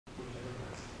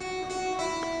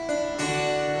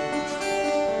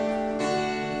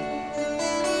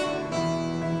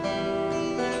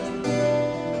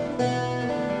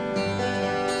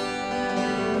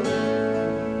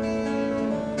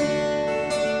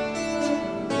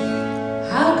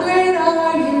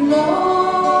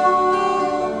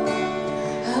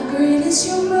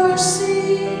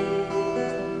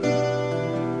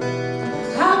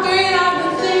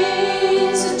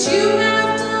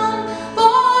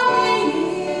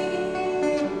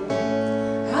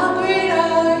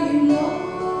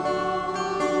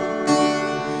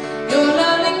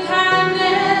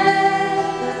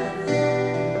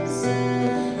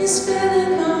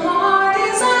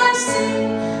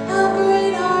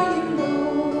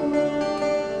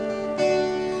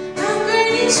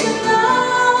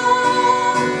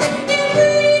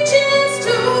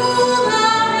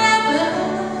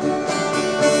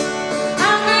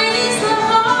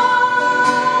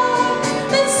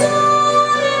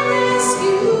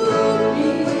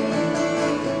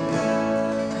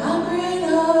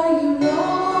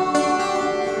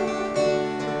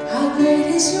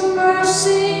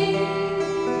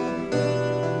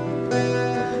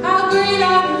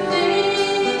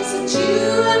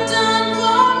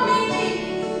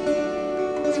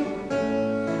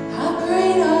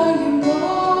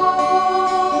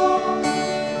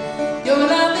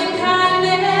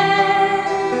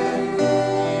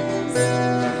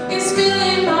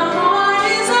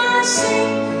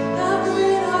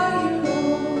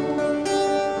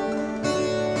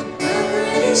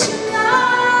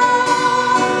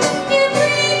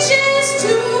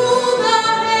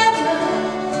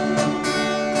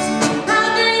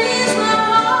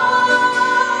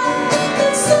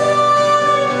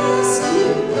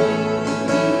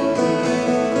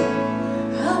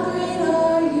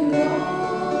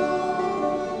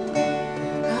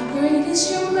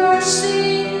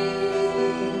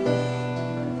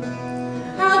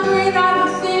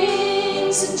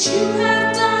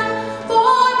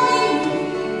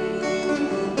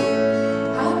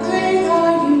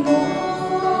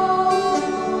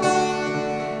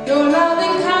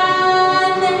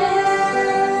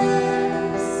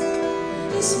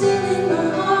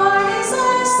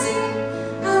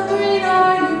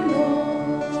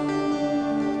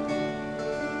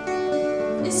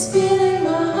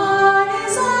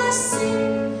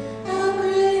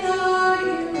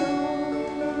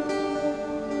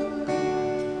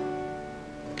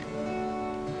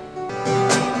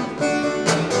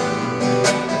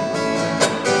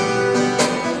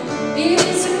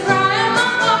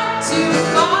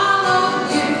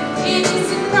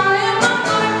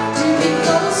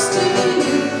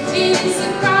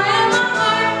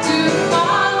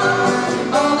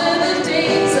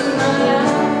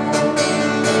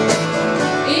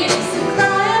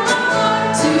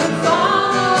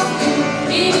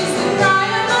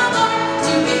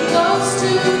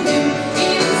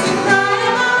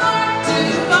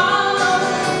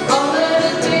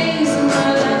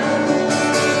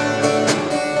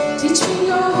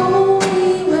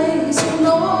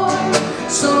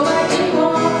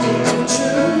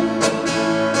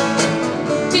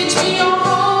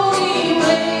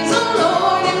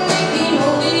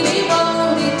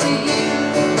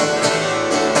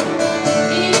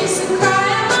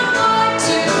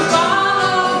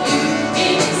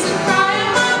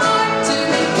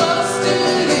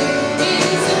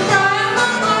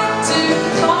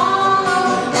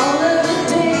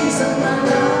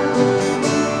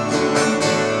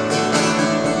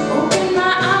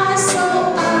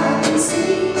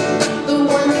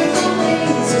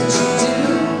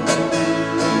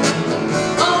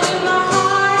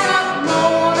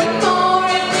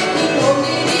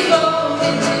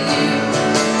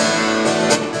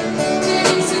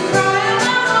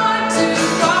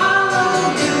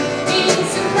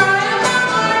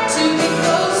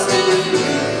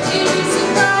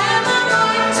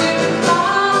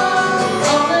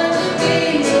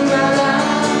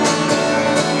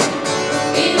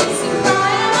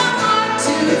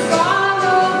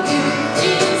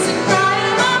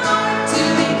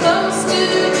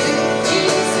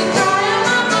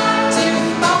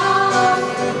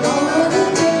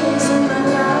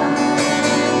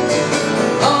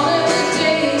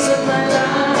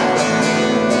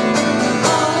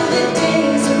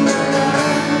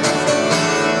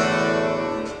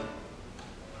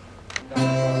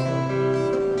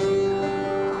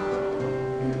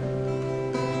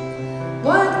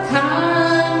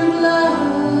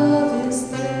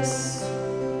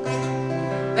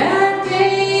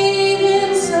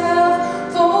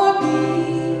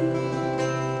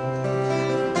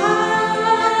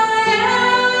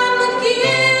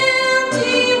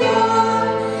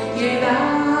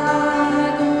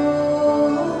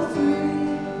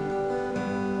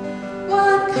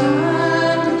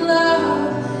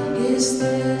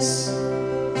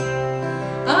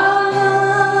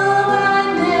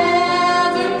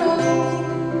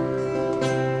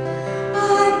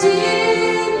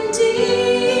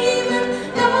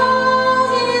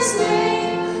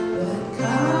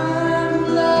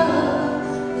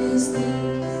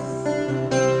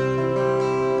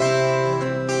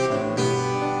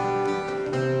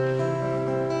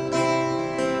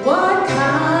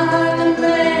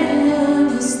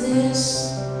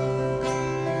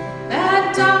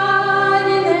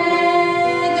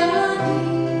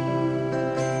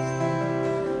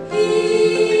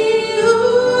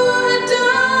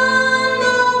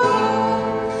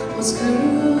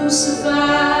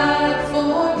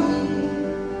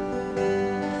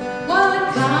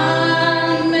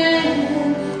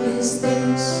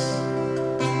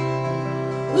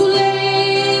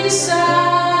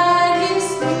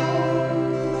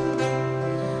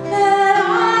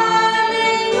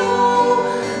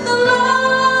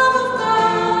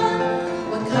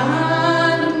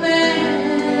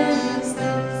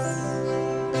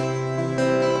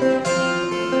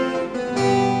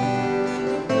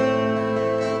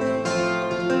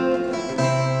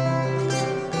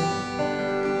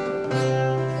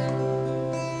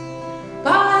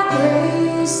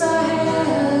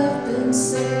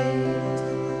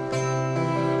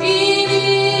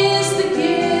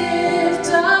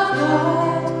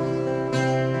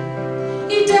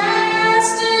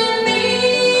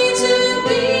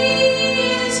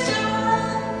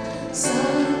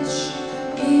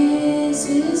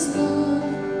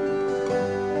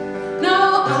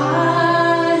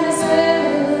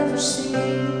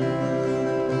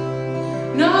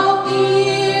No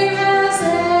ear has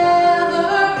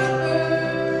ever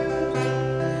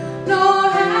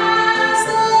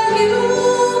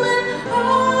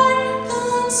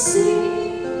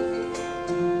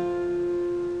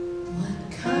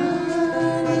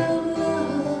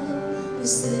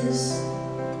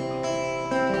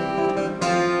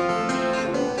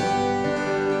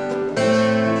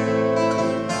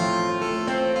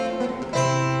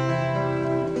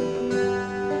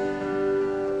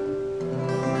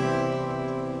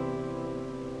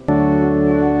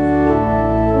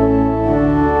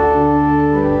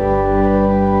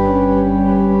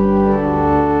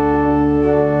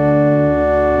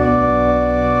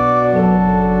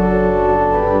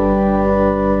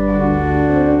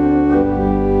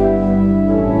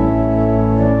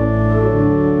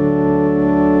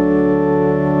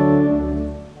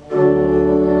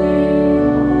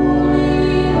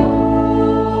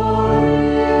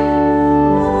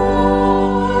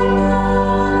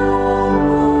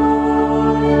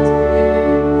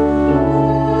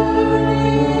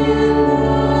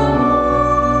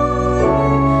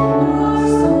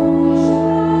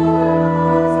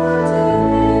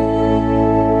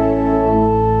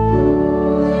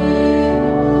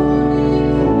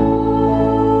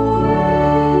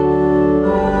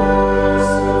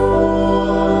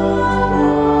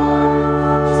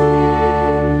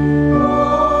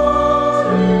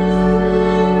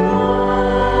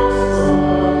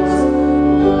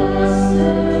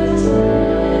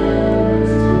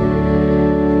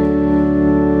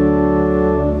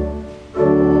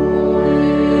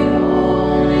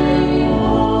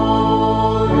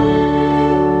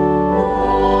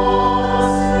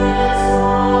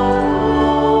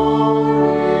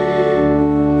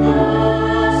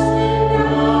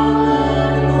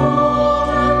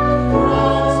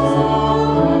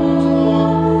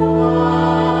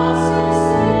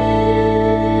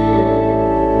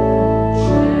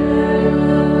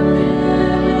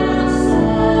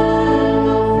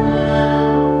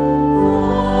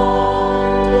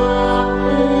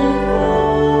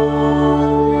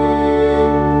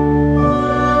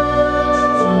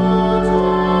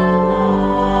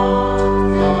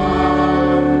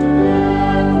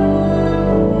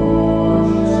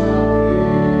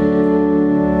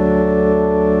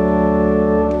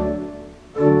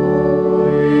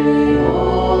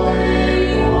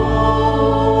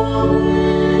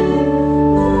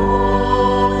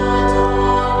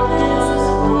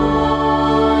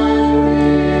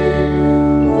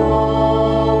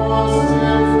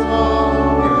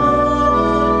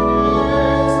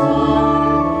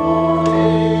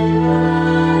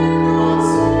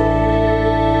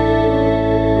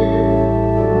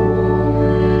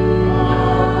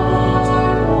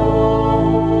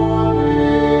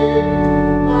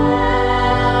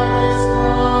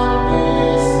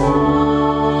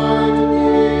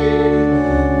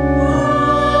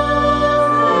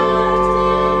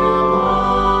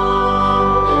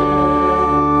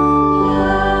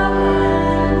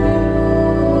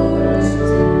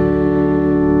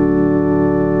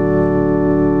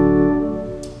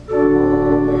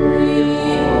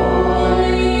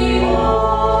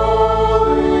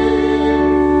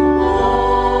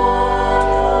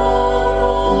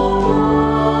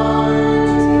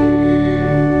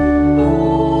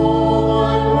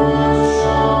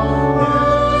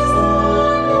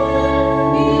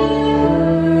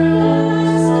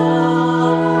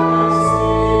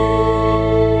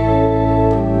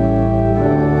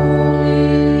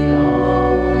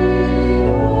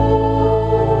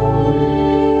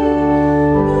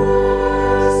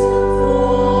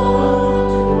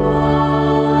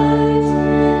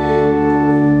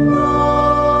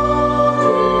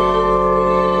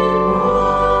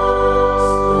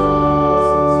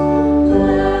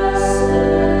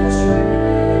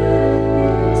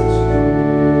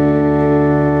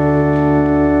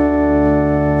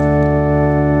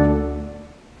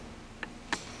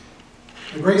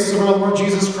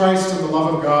Christ and the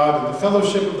love of God and the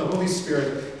fellowship of the Holy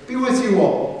Spirit be with you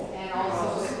all. And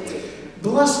also with you.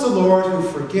 Bless the Lord who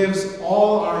forgives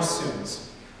all our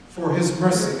sins, for his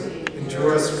mercy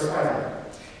endures forever.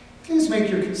 Please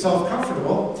make yourself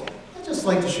comfortable. I'd just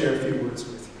like to share a few words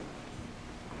with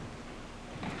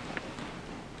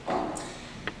you.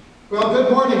 Well,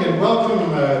 good morning and welcome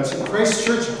to Christ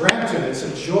Church Brampton. It's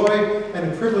a joy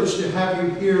and a privilege to have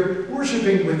you here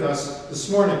worshiping with us this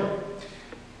morning.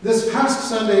 This past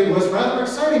Sunday was rather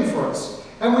exciting for us,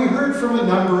 and we heard from a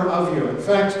number of you. In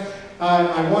fact,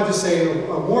 I want to say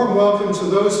a warm welcome to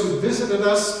those who visited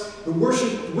us, who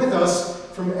worshiped with us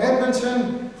from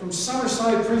Edmonton, from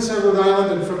Summerside, Prince Edward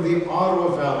Island, and from the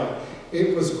Ottawa Valley.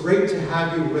 It was great to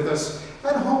have you with us,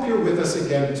 and I hope you're with us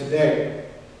again today.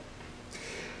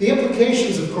 The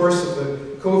implications, of course, of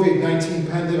the COVID-19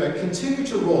 pandemic continue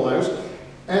to roll out,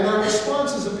 and our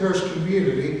response as a parish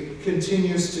community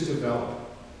continues to develop.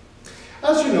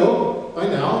 As you know by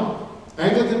now,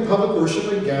 Anglican public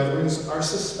worship and gatherings are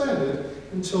suspended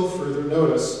until further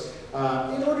notice,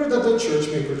 in order that the church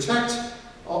may protect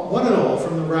one and all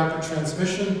from the rapid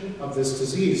transmission of this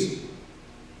disease.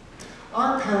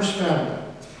 Our parish family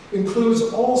includes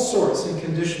all sorts and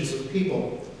conditions of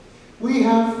people. We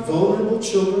have vulnerable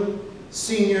children,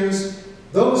 seniors,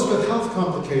 those with health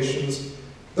complications,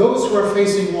 those who are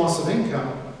facing loss of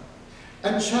income,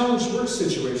 and challenged work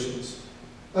situations,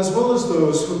 as well as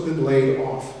those who have been laid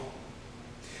off.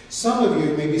 Some of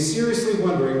you may be seriously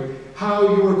wondering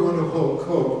how you are going to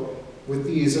cope with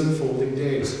these unfolding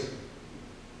days.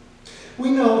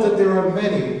 We know that there are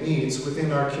many needs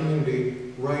within our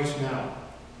community right now.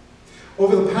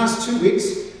 Over the past 2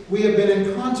 weeks, we have been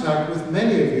in contact with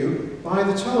many of you by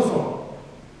the telephone.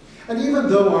 And even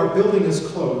though our building is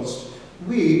closed,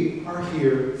 we are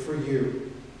here for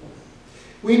you.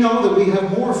 We know that we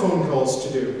have more phone calls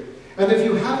to do. And if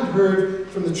you haven't heard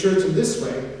from the church in this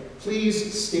way,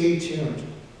 please stay tuned.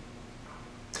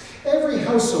 Every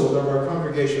household of our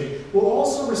congregation will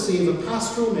also receive a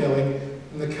pastoral mailing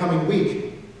in the coming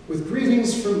week with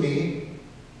greetings from me,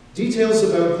 details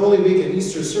about Holy Week and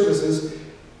Easter services,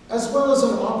 as well as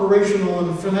an operational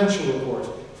and financial report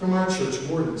from our church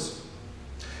wardens.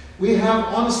 We have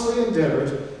honestly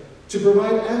endeavored to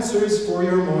provide answers for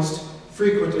your most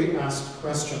frequently asked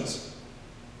questions.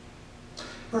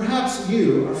 Perhaps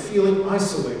you are feeling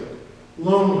isolated,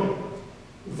 lonely,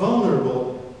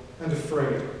 vulnerable, and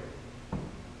afraid.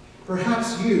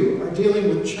 Perhaps you are dealing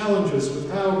with challenges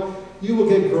with how you will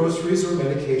get groceries or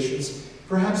medications.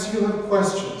 Perhaps you have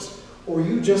questions, or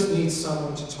you just need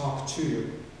someone to talk to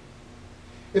you.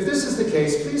 If this is the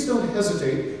case, please don't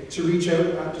hesitate to reach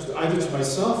out either to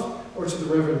myself or to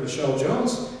the Reverend Michelle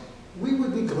Jones. We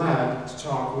would be glad to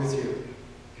talk with you.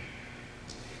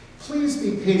 Please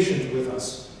be patient with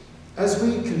us as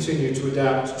we continue to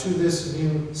adapt to this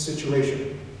new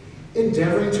situation,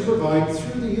 endeavoring to provide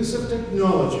through the use of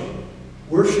technology,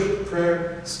 worship,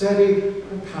 prayer, study,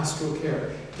 and pastoral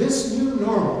care. This new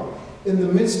normal, in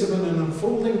the midst of an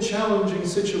unfolding, challenging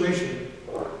situation,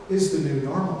 is the new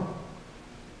normal.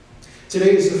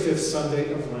 Today is the 5th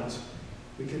Sunday of Lent.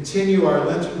 We continue our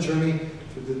Lenten journey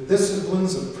through the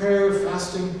disciplines of prayer,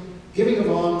 fasting, giving of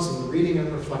alms, and the reading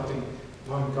and reflecting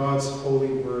upon God's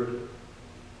holy word.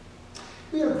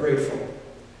 We are grateful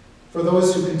for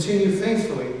those who continue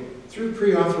faithfully through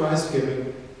pre-authorized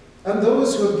giving and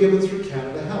those who have given through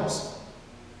Canada Helps.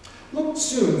 Look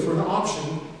soon for an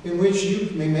option in which you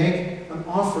may make an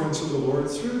offering to the Lord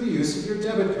through the use of your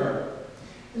debit card.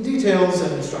 And details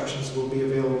and instructions will be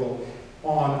available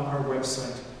on our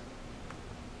website.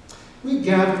 We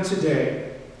gather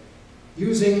today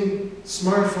using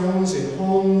smartphones in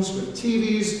homes with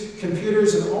TVs,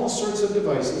 computers, and all sorts of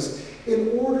devices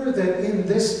in order that in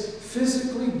this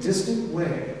physically distant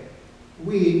way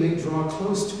we may draw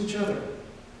close to each other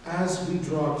as we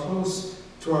draw close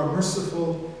to our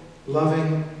merciful,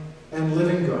 loving, and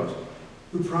living God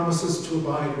who promises to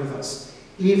abide with us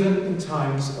even in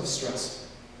times of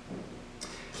stress.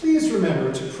 Please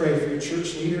remember to pray for your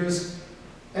church leaders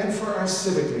and for our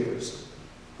civic leaders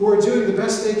who are doing the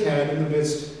best they can in the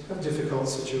midst of difficult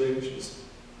situations.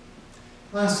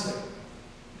 Lastly,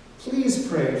 please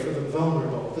pray for the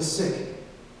vulnerable, the sick,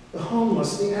 the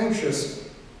homeless, the anxious,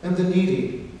 and the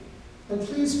needy. And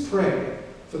please pray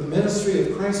for the ministry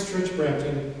of Christ Church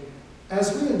Brampton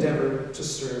as we endeavor to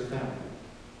serve them.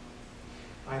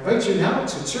 I invite you now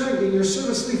to turn in your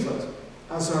service leaflet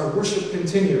as our worship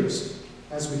continues,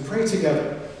 as we pray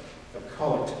together the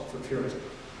Collect for Purity.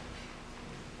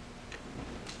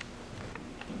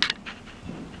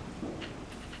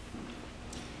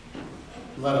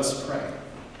 Let us pray.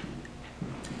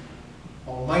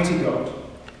 Almighty God,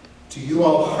 to you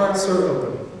all hearts are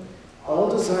open, all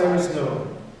desires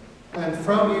known, and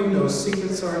from you no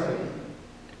secrets are hidden.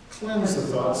 Cleanse the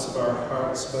thoughts of our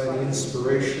hearts by the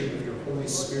inspiration of your Holy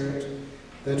Spirit,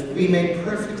 that we may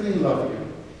perfectly love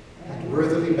you and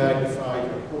worthily magnify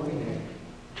your holy name.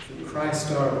 Through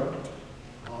Christ our Lord.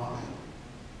 Amen.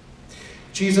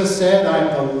 Jesus said, I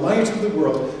am the light of the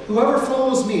world. Whoever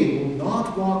follows me will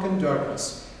not walk in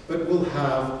darkness, but will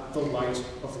have the light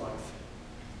of life.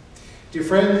 Dear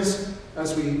friends,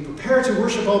 as we prepare to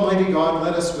worship Almighty God,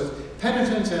 let us with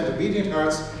penitent and obedient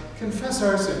hearts confess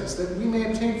our sins, that we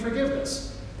may obtain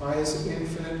forgiveness by his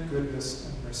infinite goodness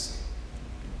and mercy.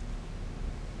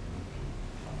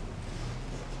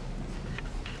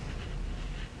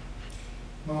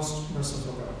 Most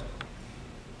merciful God,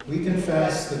 we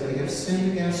confess that we have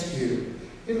sinned against you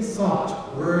in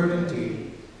thought, word, and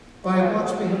deed, by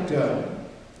what we have done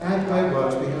and by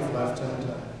what we have left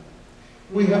undone.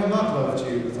 We have not loved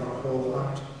you with our whole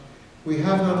heart, We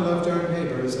have not loved our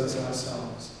neighbors as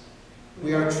ourselves.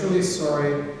 We are truly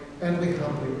sorry, and we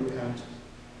humbly repent.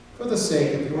 For the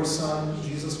sake of your Son,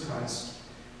 Jesus Christ,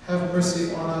 have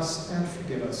mercy on us and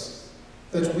forgive us,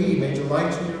 that we may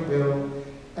delight in your will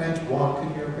and walk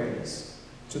in your ways,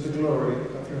 to the glory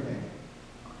of your name.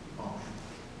 Amen.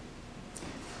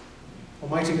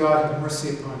 Almighty God, have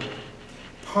mercy upon you.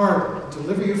 Pardon and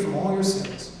deliver you from all your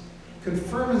sins.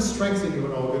 Confirm and strengthen you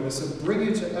in all goodness, and bring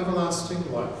you to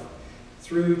everlasting life.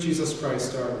 Through Jesus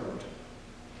Christ our Lord.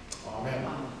 Amen.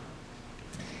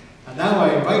 And now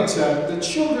I invite the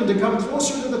children to come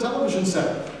closer to the television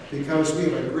set, because we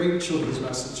have a great children's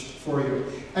message for you.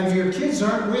 And if your kids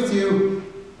aren't with you,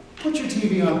 put your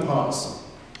TV on pause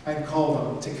and call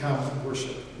them to come and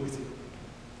worship with you.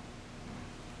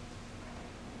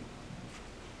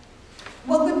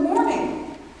 Well, good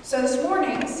morning. So this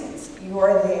morning, since you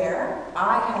are there,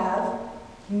 I have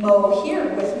Mo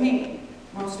here with me.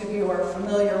 Most of you are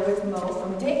familiar with Mo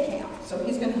from day camp, so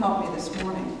he's going to help me this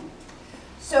morning.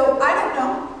 So I don't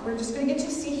know, we're just going to get you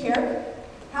to see here,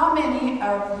 how many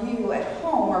of you at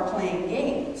home are playing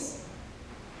games?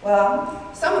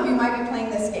 Well, some of you might be playing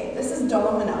this game. This is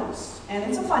Dominoes, and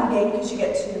it's a fun game because you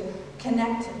get to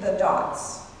connect the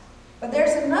dots. But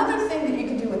there's another thing that you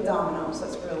can do with dominoes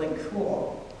that's really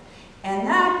cool, and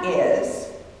that is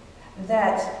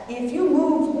that if you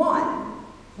move one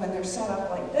when they're set up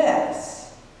like this,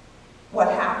 what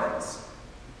happens?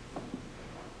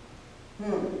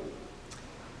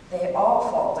 They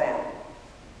all fall down.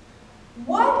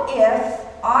 What if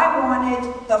I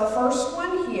wanted the first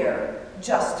one here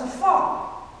just to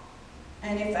fall?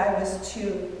 And if I was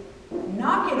to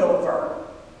knock it over,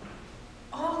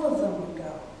 all of them would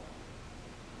go.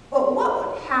 But what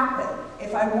would happen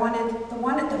if I wanted the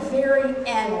one at the very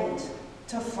end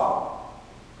to fall?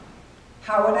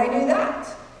 How would I do that?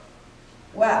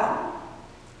 Well,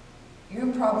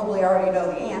 you probably already know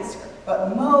the answer,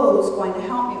 but Mo's going to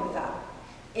help me with that.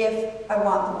 If I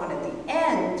want the one at the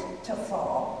end to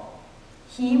fall,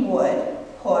 he would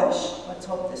push, let's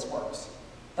hope this works,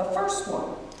 the first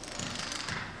one.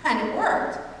 And it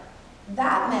worked.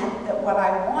 That meant that what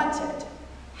I wanted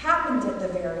happened at the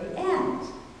very end.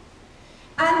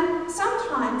 And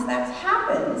sometimes that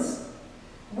happens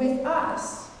with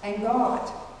us and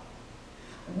God.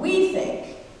 We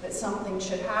think that something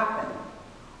should happen,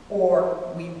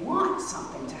 or we want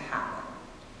something to happen.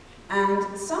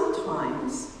 And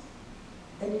sometimes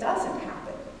it doesn't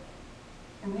happen.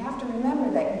 And we have to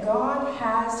remember that God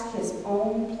has his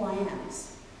own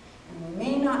plans. And we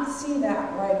may not see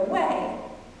that right away,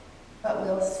 but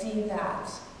we'll see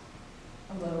that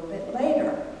a little bit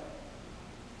later.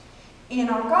 In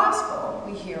our gospel,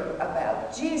 we hear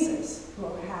about Jesus, who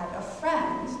had a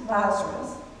friend,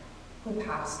 Lazarus, who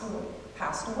passed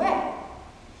away.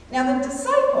 Now the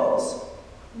disciples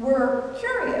were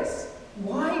curious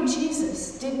why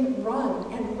Jesus didn't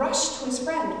run and rush to his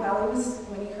friend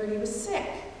when he heard he was sick.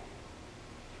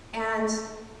 And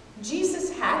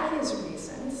Jesus had his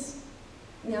reasons.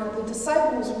 Now the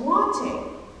disciples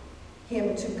wanting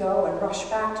him to go and rush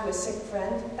back to his sick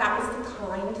friend, that was the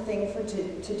kind thing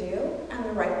to do and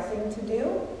the right thing to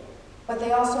do. But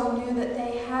they also knew that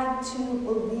they had to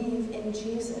believe in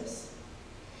Jesus.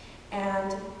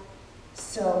 And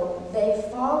so they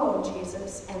followed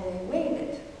Jesus and they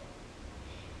waited.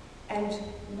 And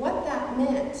what that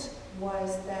meant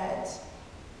was that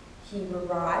he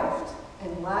arrived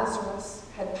and Lazarus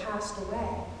had passed away.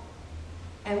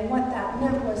 And what that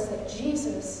meant was that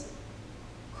Jesus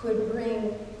could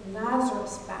bring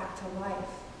Lazarus back to life.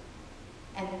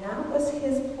 And that was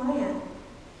his plan,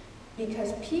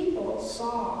 because people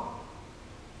saw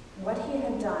what he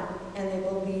had done and they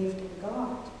believed in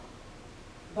God.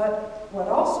 But what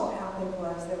also happened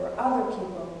was there were other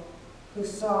people who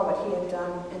saw what he had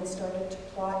done and started to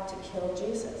plot to kill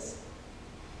Jesus.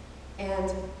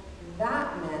 And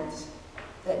that meant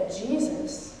that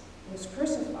Jesus was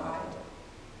crucified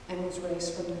and was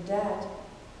raised from the dead.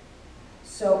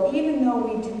 So even though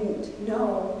we didn't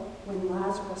know when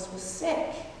Lazarus was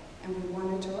sick and we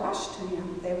wanted to rush to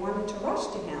him, they wanted to rush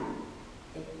to him,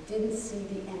 they didn't see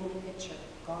the end picture,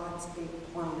 God's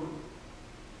big plan.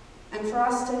 And for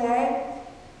us today,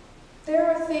 there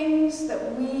are things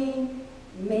that we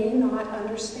may not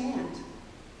understand.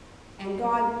 And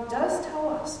God does tell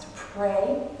us to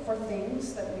pray for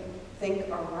things that we think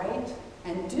are right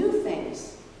and do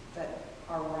things that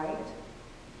are right.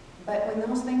 But when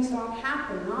those things don't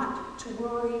happen, not to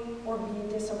worry or be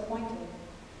disappointed,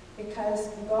 because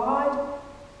God,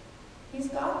 he's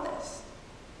got this.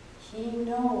 He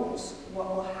knows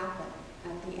what will happen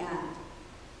at the end.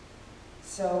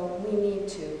 So we need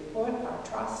to put our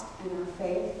trust and our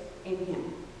faith in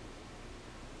him.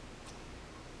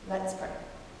 Let's pray.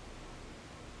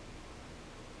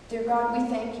 Dear God, we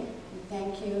thank you. We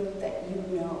thank you that you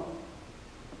know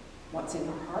what's in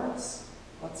our hearts,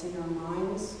 what's in our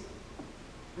minds,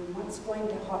 and what's going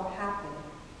to happen.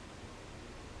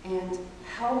 And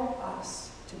help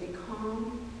us to be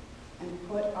calm and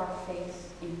put our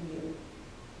faith in you.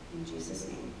 In Jesus'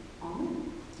 name,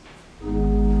 amen.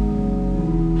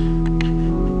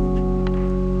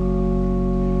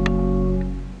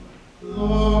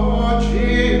 Lord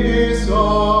Jesus,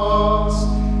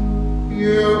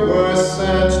 you were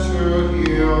sent to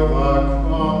heal the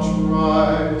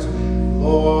contrite.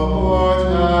 Lord,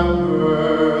 have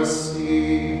mercy.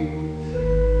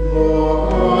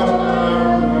 Lord,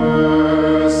 have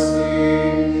mercy.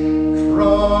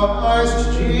 Christ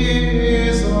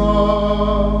Jesus,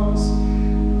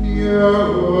 you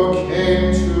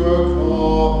came to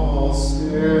call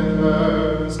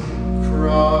sinners.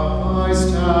 Christ,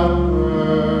 have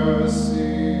mercy.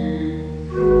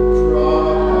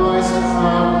 Christ,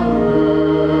 have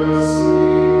mercy.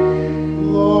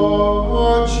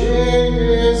 Lord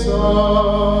Jesus,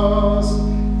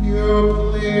 you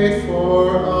plead for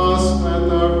us at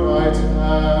the right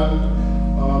hand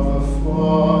of the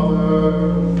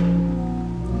Father.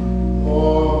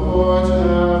 Lord,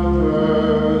 have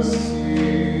mercy.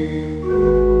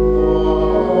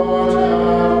 Lord,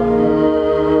 have mercy.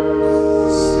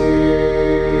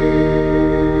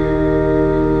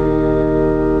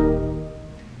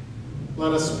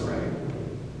 Let us pray.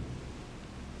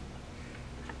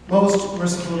 Most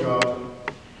merciful God,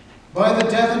 by the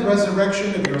death and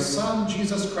resurrection of your Son,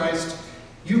 Jesus Christ,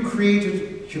 you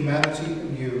created humanity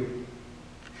anew.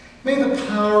 May the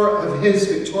power of his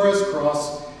victorious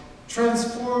cross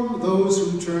transform those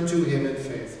who turn to him in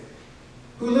faith,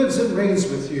 who lives and reigns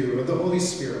with you in the Holy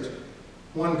Spirit,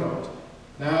 one God,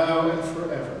 now and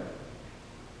forever.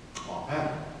 Amen.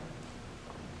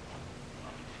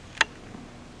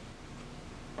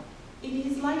 It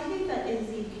is likely that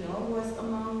Ezekiel was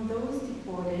among those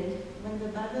deported when the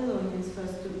Babylonians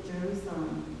first took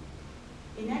Jerusalem.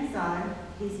 In exile,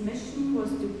 his mission was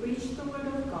to preach the word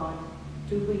of God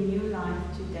to bring new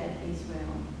life to dead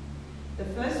Israel. The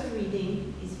first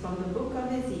reading is from the book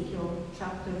of Ezekiel,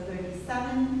 chapter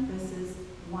 37, verses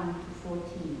 1 to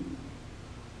 14.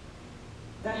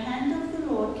 The hand of the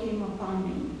Lord came upon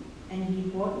me, and he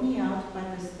brought me out by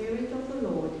the Spirit of the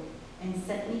Lord and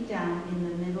set me down in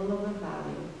the middle of a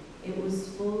valley. It was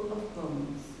full of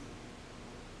bones.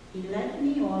 He led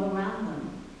me all around them.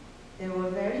 There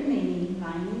were very many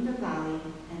lying in the valley,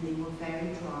 and they were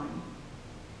very dry.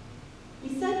 He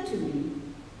said to me,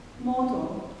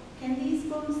 "Mortal, can these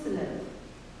bones live?"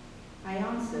 I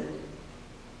answered,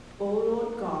 "O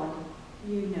Lord God,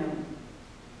 you know."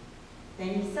 Then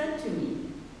he said to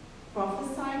me,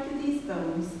 "Prophesy to these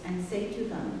bones and say to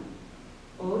them,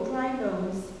 O dry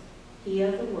bones,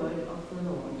 hear the word of the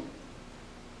Lord.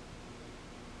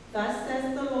 Thus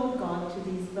says the Lord God to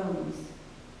these bones,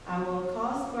 I will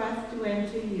cause breath to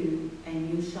enter you, and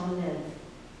you shall live.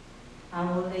 I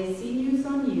will lay sinews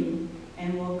on you,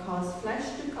 and will cause flesh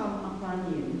to come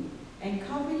upon you, and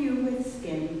cover you with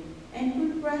skin, and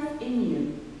put breath in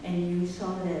you, and you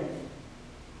shall live.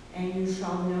 And you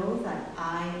shall know that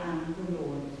I am the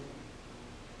Lord.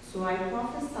 So I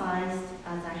prophesied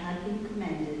as I had been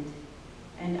commanded,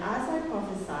 and as I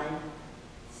prophesied,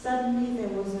 suddenly there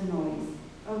was a noise,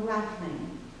 a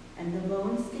rattling, and the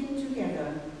bones came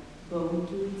together, bone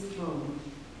to its bone.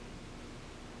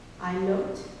 I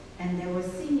looked, and there were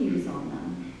sinews on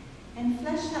them, and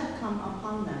flesh had come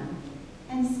upon them,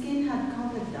 and skin had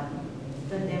covered them,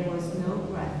 but there was no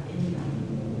breath in them.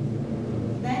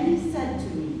 Then he said to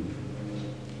me,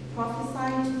 Prophesy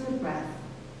to the breath,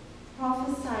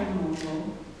 prophesy, mortal,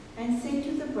 and say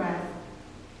to the breath,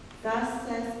 Thus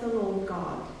says the Lord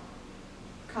God,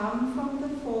 Come from the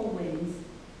four winds,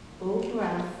 O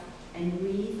breath, and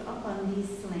breathe upon these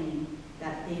slain,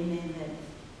 that they may live.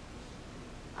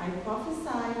 I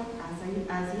prophesied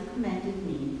as he commanded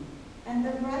me, and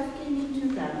the breath came into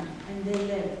them, and they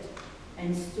lived,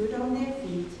 and stood on their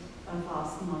feet, a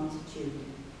vast multitude.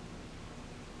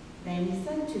 Then he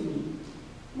said to me,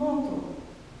 Mortal,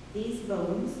 these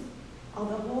bones are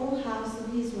the whole house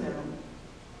of Israel.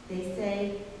 They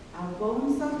say, Our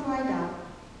bones are dried up,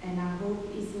 and our hope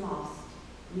is lost.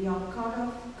 We are cut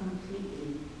off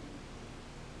completely.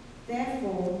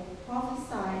 Therefore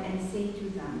prophesy and say to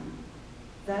them,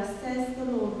 Thus says the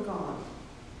Lord God,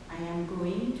 I am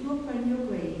going to open your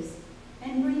graves,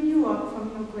 and bring you up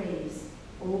from your graves,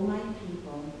 O my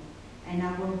people, and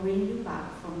I will bring you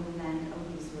back from the land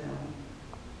of Israel.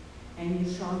 And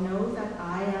you shall know that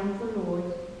I am the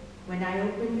Lord, when I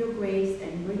open your graves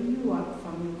and bring you up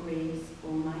from your graves,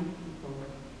 O my people.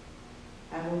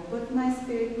 I will put my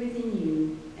spirit within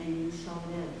you, and you shall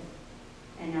live.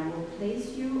 And I will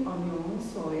place you on your own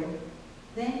soil.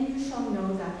 Then you shall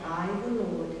know that I, the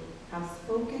Lord, have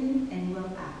spoken and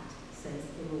will act, says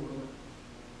the Lord.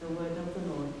 The word of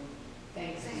the Lord.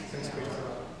 Thanks. Thanks be to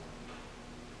God.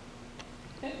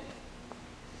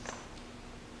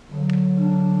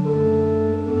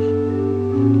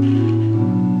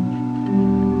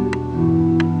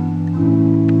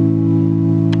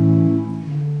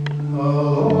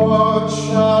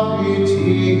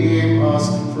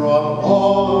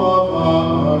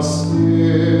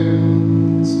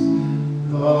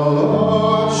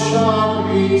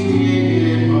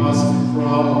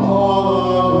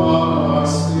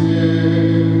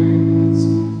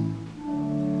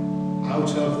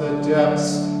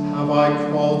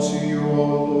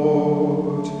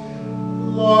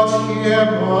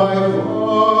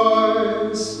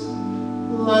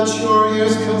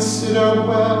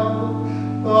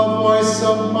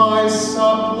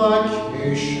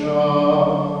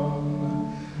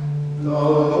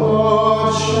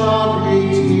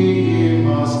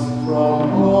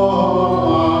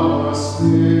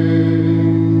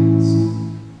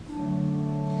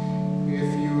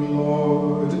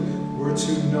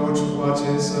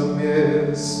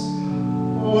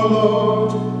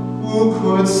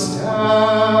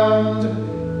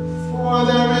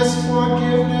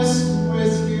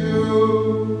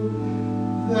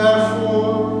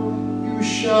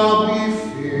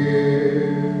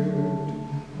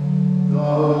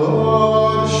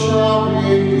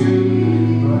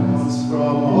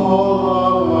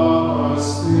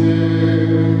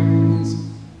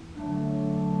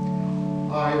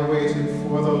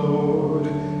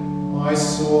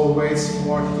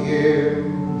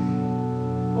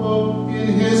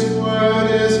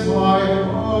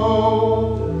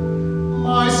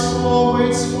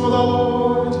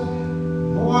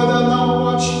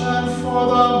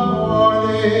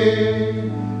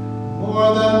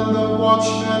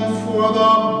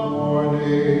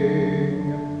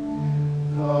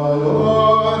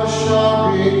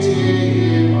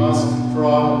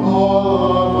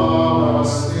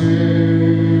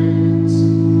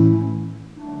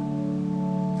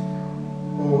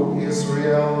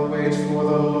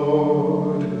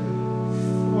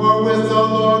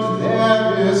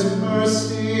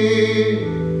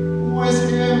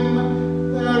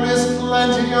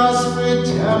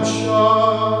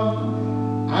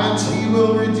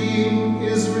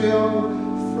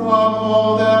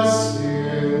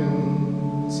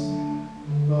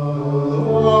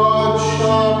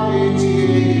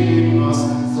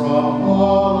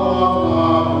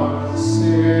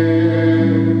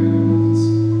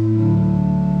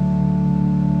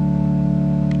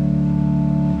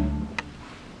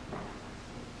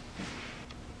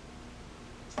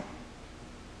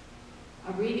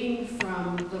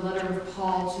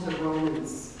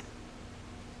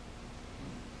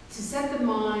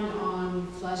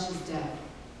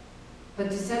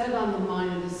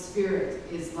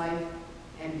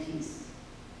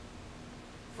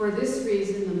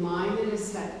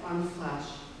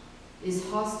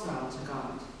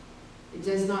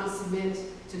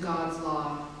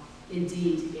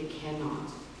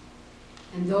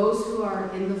 And those who are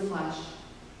in the flesh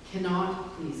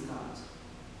cannot please God.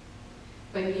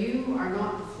 But you are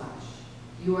not the flesh,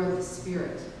 you are the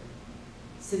Spirit,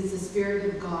 since the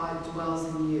Spirit of God dwells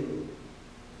in you.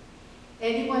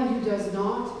 Anyone who does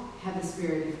not have the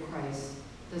Spirit of Christ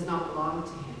does not belong to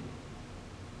him.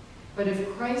 But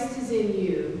if Christ is in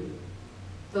you,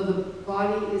 though the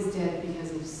body is dead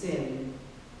because of sin,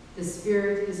 the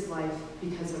Spirit is life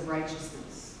because of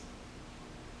righteousness.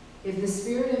 If the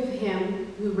Spirit of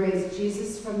him who raised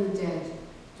Jesus from the dead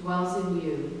dwells in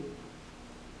you,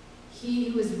 he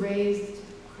who has raised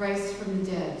Christ from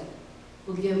the dead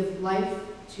will give life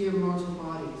to your mortal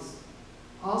bodies,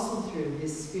 also through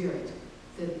his Spirit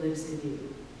that lives in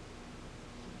you.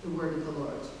 The word of the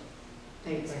Lord.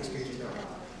 Thanks be to God.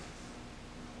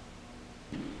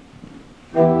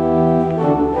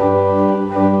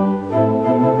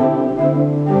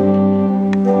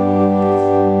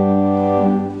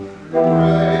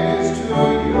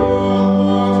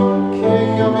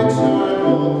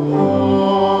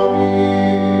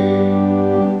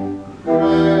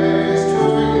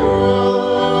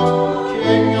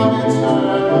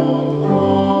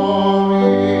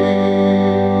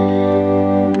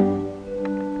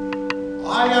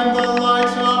 I am the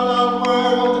light of the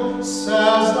world,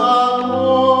 says the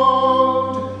Lord.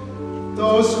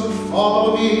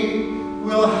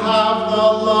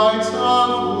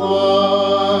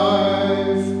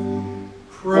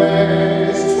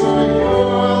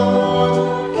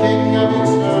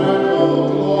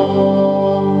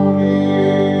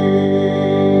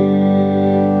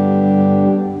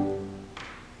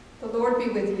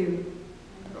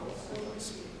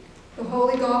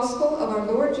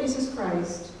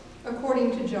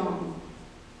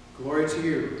 Glory to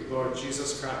you, Lord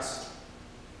Jesus Christ.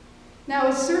 Now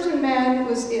a certain man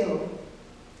was ill,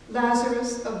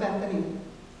 Lazarus of Bethany,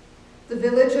 the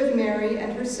village of Mary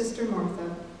and her sister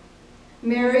Martha.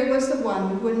 Mary was the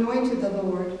one who anointed the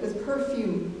Lord with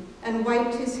perfume and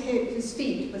wiped his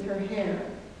feet with her hair.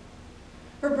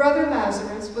 Her brother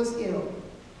Lazarus was ill.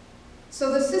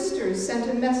 So the sisters sent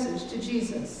a message to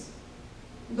Jesus,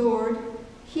 "Lord,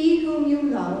 he whom you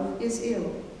love is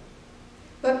ill."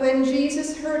 But when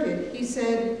Jesus heard it, he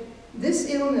said, "This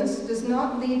illness does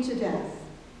not lead to death.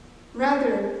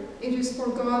 Rather, it is for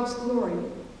God's glory,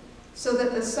 so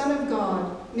that the Son of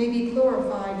God may be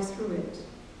glorified through it."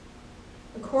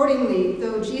 Accordingly,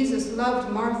 though Jesus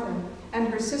loved Martha and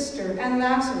her sister and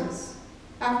Lazarus,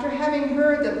 after having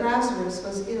heard that Lazarus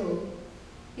was ill,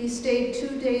 he stayed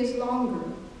 2 days longer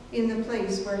in the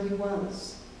place where he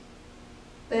was.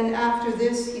 Then after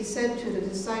this he said to the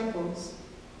disciples,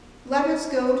 "Let us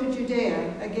go to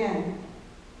Judea again."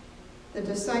 The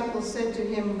disciples said to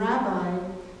him, "Rabbi,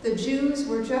 the Jews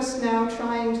were just now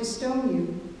trying to stone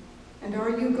you, and are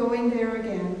you going there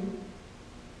again?"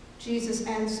 Jesus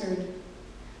answered,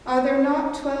 "Are there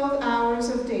not 12 hours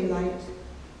of daylight?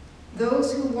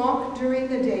 Those who walk during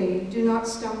the day do not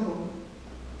stumble,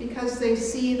 because they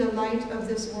see the light of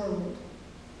this world.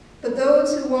 But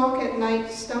those who walk at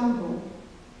night stumble,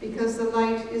 because the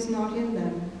light is not in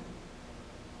them."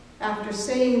 After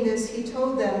saying this, he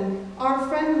told them, "Our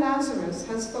friend Lazarus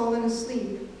has fallen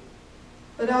asleep,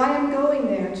 but I am going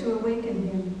there to awaken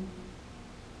him."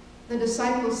 The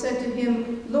disciples said to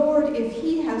him, "Lord, if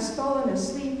he has fallen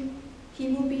asleep, he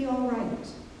will be all right."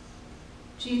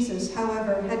 Jesus,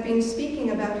 however, had been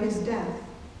speaking about his death,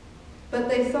 but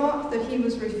they thought that he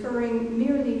was referring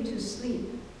merely to sleep.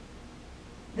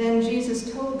 Then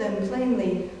Jesus told them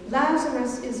plainly,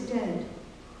 "Lazarus is dead.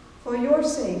 For your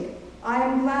sake, I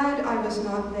am glad I was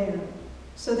not there,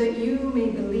 so that you may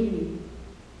believe.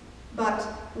 But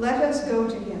let us go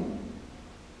to him."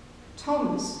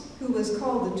 Thomas, who was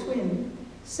called the twin,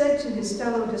 said to his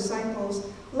fellow disciples,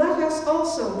 "Let us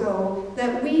also go,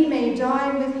 that we may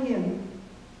die with him."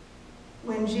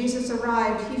 When Jesus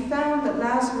arrived, he found that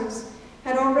Lazarus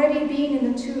had already been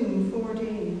in the tomb 4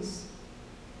 days.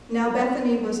 Now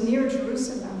Bethany was near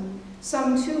Jerusalem,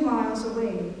 some 2 miles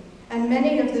away, and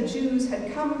many of the Jews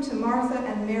had come to Martha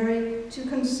and Mary to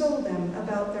console them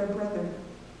about their brother.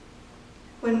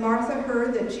 When Martha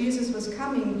heard that Jesus was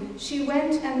coming, she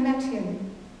went and met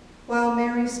him, while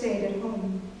Mary stayed at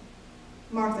home.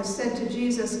 Martha said to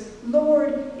Jesus,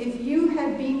 "Lord, if you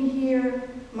had been here,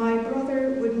 my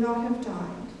brother would not have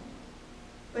died.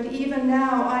 But even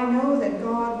now I know that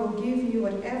God will give you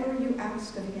whatever you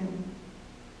ask of him."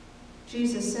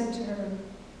 Jesus said to her,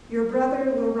 "Your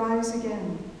brother will rise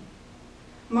again."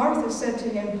 Martha said to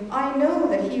him, "I know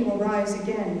that he will rise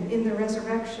again in the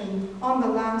resurrection on the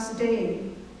last day."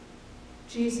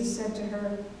 Jesus said to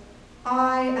her,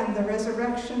 "I am the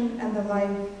resurrection and the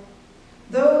life.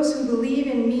 Those who believe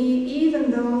in me,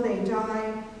 even though they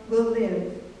die, will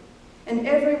live. And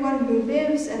everyone who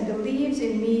lives and believes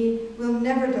in me will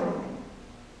never die.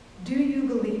 Do you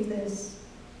believe this?"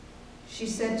 She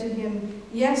said to him,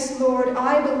 "Yes, Lord,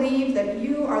 I believe that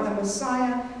you are the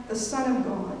Messiah, the Son of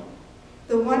God,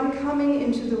 the one coming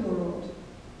into the world."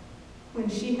 When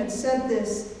she had said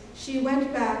this, she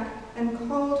went back and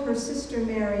called her sister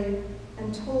Mary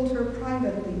and told her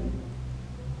privately,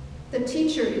 "The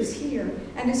teacher is here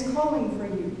and is calling for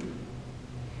you."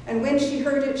 And when she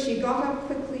heard it, she got up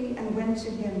quickly and went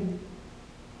to him.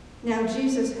 Now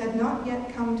Jesus had not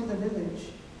yet come to the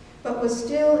village, but was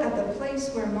still at the place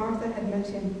where Martha had met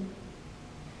him.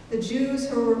 The Jews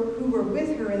who were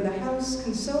with her in the house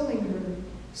consoling her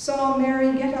saw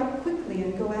Mary get up quickly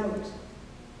and go out.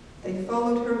 They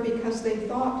followed her because they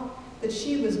thought that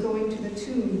she was going to the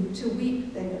tomb to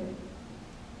weep there.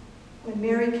 When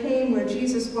Mary came where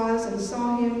Jesus was and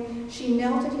saw him, she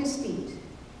knelt at his feet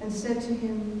and said to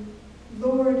him,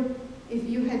 "Lord, if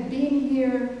you had been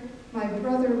here, my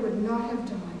brother would not have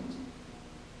died."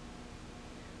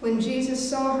 When Jesus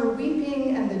saw her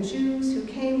weeping and the Jews who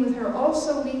came with her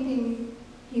also weeping,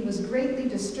 he was greatly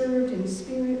disturbed in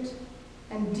spirit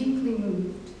and deeply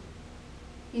moved.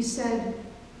 He said,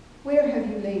 "Where have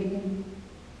you laid him?"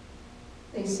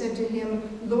 They said to him,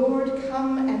 "Lord,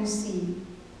 come and see."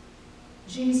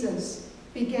 Jesus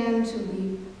began to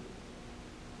weep.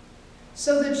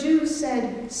 So the Jews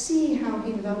said, "See how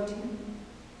he loved him."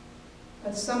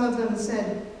 But some of them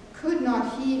said, "Could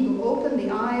not he who opened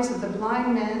the eyes of the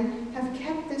blind man have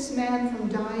kept this man from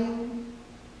dying?"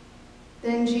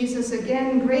 Then Jesus,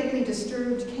 again greatly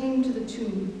disturbed, came to the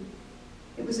tomb.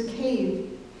 It was a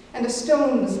cave, and a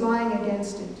stone was lying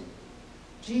against it.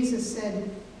 Jesus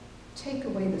said, "Take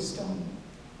away the stone."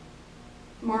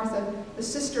 Martha, the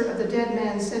sister of the dead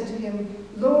man, said to him,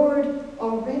 "Lord,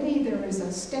 already there is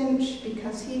a stench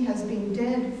because he has been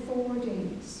dead 4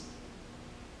 days."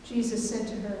 Jesus said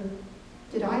to her,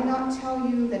 "Did I not tell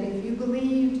you that if you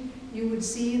believed, you would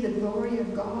see the glory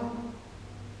of God?"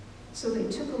 So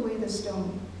they took away the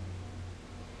stone.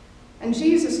 And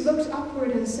Jesus looked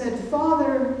upward and said,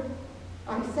 "Father,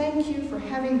 I thank you for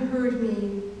having heard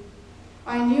me.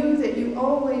 I knew that you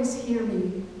always hear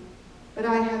me, but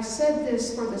I have said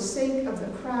this for the sake of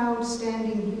the crowd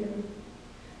standing here,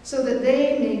 so that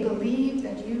they may believe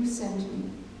that you sent me."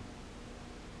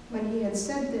 When he had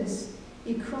said this,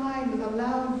 he cried with a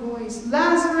loud voice,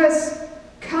 "Lazarus,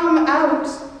 come out!"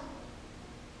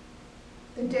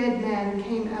 The dead man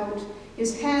came out,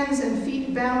 his hands and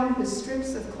feet bound with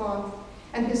strips of cloth,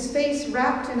 and his face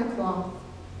wrapped in a cloth.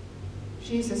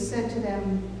 Jesus said to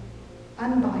them,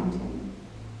 "Unbind him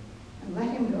and let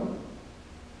him go."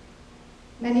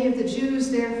 Many of the Jews,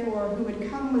 therefore, who had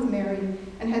come with Mary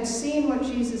and had seen what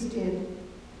Jesus did,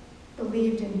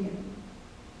 believed in him.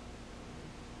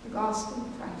 The Gospel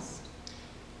of Christ.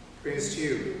 Praise to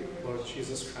you, Lord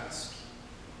Jesus Christ.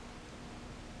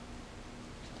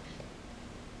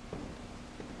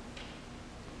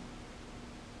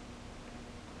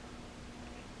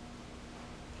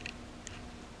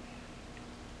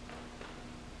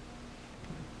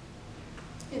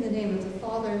 In the name of the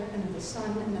Father, and of the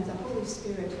Son, and of the Holy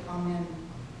Spirit, amen.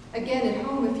 Again, at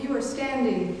home, if you are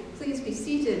standing, please be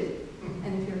seated.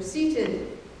 And if you're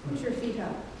seated, put your feet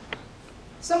up.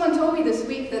 Someone told me this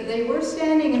week that they were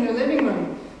standing in their living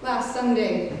room last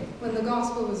Sunday when the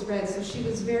gospel was read, so she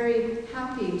was very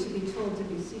happy to be told to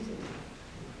be seated.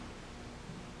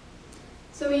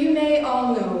 So you may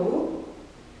all know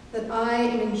that I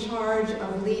am in charge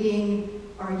of leading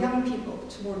our young people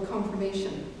toward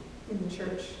confirmation in the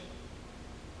church.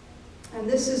 And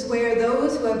this is where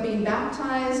those who have been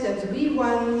baptized as wee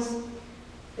ones,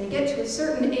 they get to a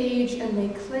certain age and they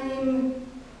claim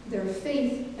their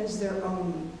faith as their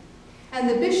own. And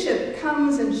the bishop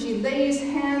comes and she lays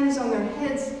hands on their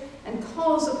heads and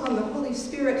calls upon the Holy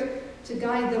Spirit to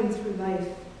guide them through life.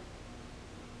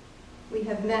 We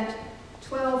have met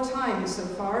 12 times so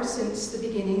far since the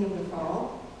beginning of the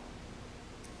fall.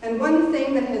 And one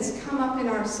thing that has come up in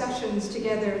our sessions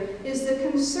together is the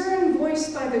concern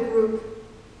voiced by the group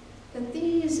that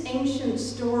these ancient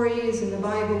stories in the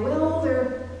Bible, well,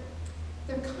 they're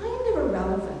kind of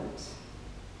irrelevant.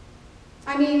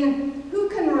 I mean, who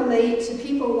can relate to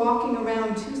people walking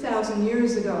around 2,000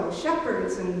 years ago,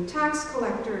 shepherds and tax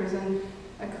collectors and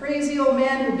a crazy old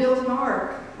man who built an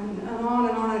ark, and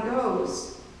on it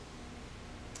goes.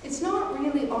 It's not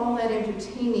really all that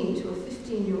entertaining to a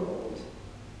 15-year-old.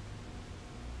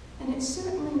 And it's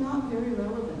certainly not very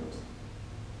relevant.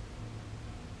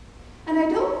 And I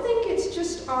don't think it's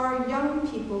just our young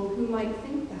people who might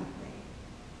think that way.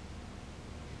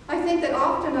 I think that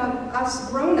often of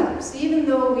us grown-ups, even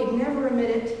though we'd never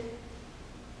admit it,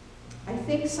 I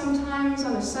think sometimes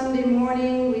on a Sunday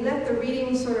morning, we let the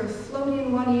reading sort of float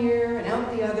in one ear and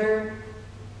out the other.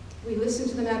 We listen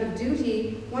to them out of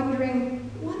duty, wondering,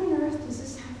 what on earth does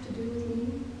this have to do with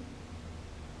me?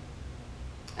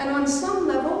 And on some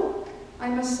level, I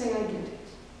must say I get it.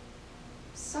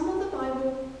 Some of the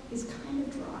Bible is kind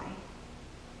of dry.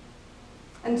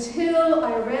 Until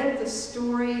I read the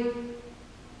story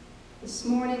this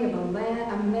morning of a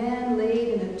man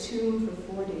laid in a tomb for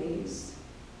 4 days.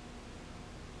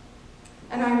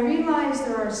 And I realized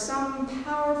there are some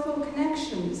powerful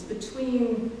connections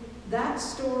between that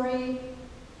story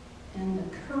and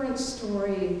the current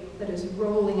story that is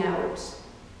rolling out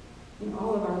in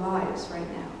all of our lives right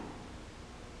now.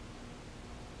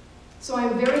 So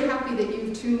I'm very happy that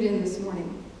you've tuned in this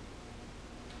morning.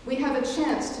 We have a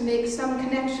chance to make some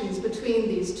connections between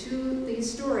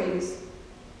these stories,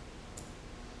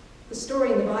 the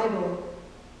story in the Bible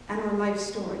and our life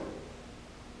story,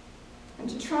 and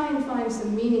to try and find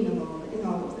some meaning in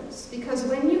all of this. Because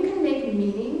when you can make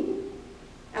meaning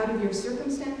out of your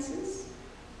circumstances,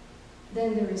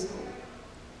 then there is hope.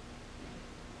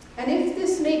 And if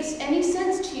this makes any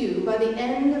sense to you by the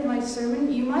end of my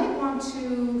sermon, you might want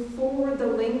to forward the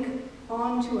link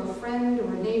on to a friend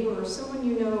or a neighbor or someone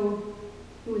you know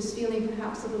who is feeling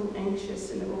perhaps a little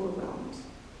anxious and overwhelmed.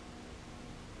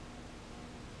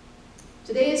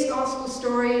 Today's gospel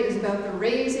story is about the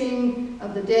raising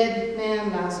of the dead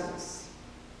man Lazarus,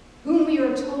 whom we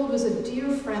are told was a dear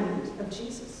friend of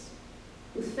Jesus,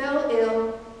 who fell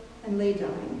ill and lay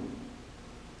dying.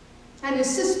 And his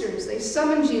sisters, they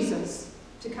summon Jesus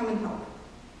to come and help.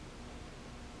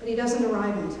 But he doesn't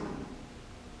arrive in time.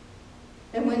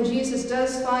 And when Jesus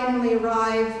does finally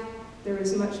arrive, there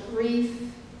is much grief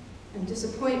and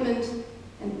disappointment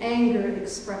and anger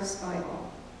expressed by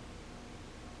all.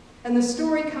 And the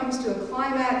story comes to a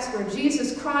climax where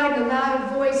Jesus cried in a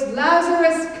loud voice,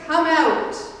 "Lazarus, come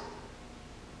out!"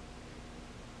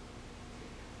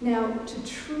 Now, to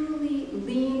truly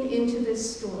lean into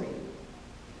this story,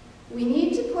 we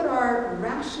need to put our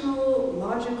rational,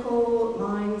 logical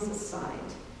minds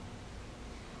aside.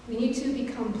 We need to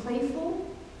become playful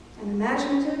and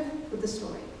imaginative with the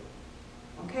story.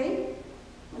 Okay?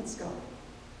 Let's go.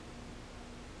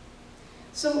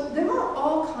 So there are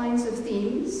all kinds of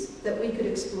themes that we could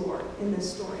explore in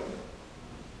this story.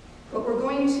 But we're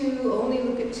going to only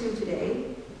look at 2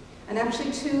 today. And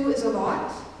actually 2 is a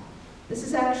lot. This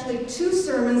is actually 2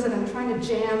 sermons that I'm trying to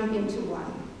jam into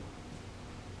one.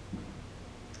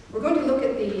 We're going to look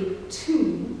at the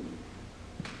tomb.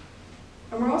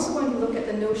 And we're also going to look at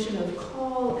the notion of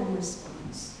call and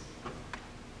response.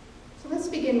 So let's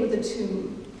begin with the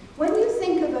tomb. When you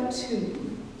think of a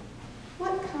tomb,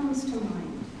 what comes to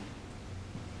mind?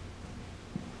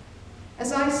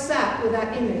 As I sat with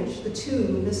that image, the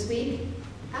tomb, this week,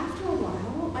 after a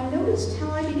while, I noticed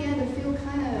how I began to feel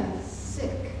kind of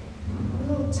sick,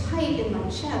 a little tight in my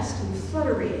chest and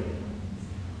fluttery,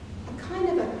 a kind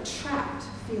of a trapped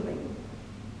feeling.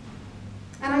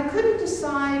 And I couldn't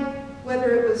decide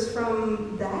whether it was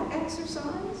from that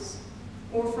exercise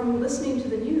or from listening to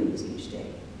the news each day.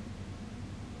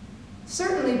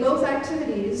 Certainly, both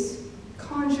activities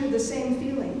conjure the same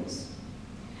feelings,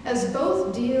 as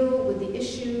both deal with the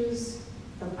issues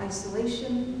of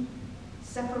isolation,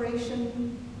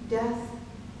 separation, death,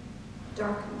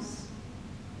 darkness.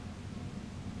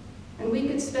 And we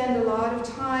could spend a lot of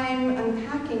time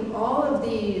unpacking all of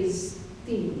these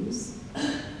themes,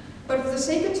 but for the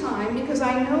sake of time, because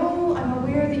I'm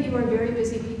aware that you are very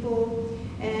busy people,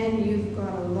 and you've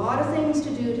got a lot of things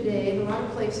to do today, and a lot of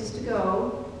places to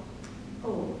go.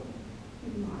 Oh,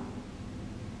 maybe not.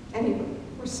 Anyway,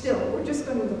 we're just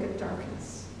going to look at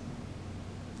darkness.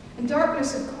 And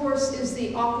darkness, of course, is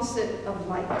the opposite of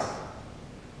light.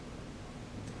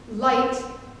 Light,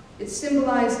 it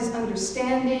symbolizes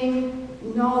understanding,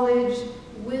 knowledge,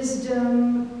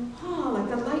 wisdom, like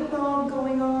the light bulb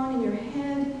going on in your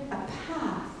head, a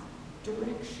path,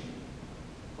 direction.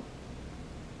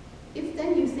 If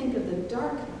then you think of the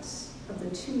darkness of the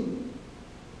tomb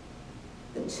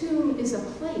is a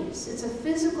place. It's a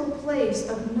physical place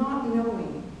of not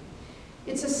knowing.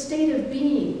 It's a state of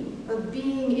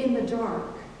being in the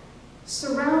dark,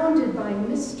 surrounded by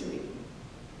mystery.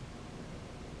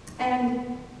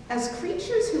 And as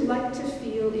creatures who like to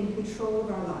feel in control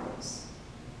of our lives,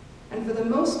 and for the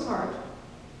most part,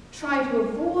 try to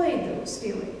avoid those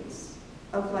feelings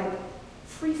of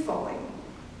free falling,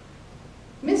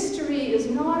 mystery is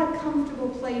not a comfortable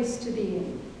place to be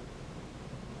in.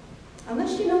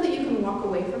 Unless you know that you can walk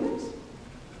away from it,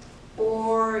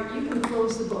 or you can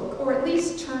close the book, or at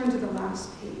least turn to the last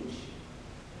page,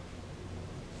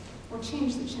 or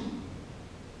change the channel.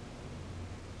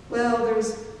 Well,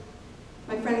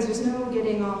 my friends, there's no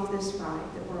getting off this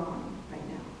ride that we're on right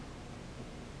now.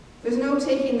 There's no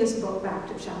taking this book back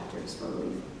to chapters for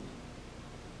relief.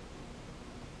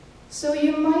 So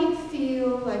you might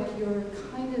feel like you're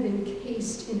kind of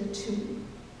encased in a tomb.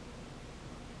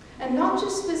 And not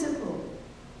just physical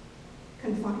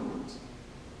confinement.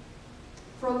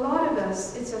 For a lot of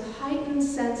us, it's a heightened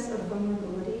sense of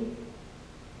vulnerability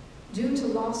due to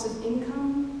loss of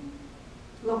income,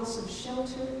 loss of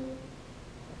shelter,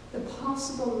 the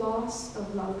possible loss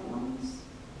of loved ones.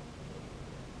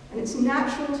 And it's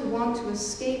natural to want to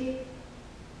escape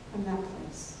from that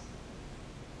place.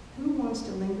 Who wants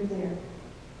to linger there?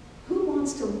 Who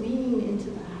wants to lean into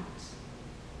that?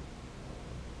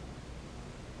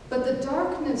 But the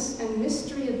darkness and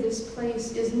mystery of this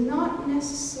place is not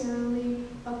necessarily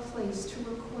a place to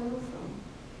recoil from.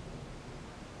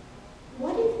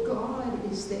 What if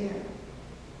God is there?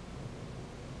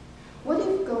 What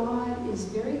if God is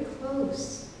very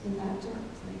close in that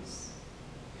dark place?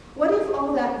 What if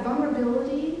all that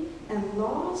vulnerability and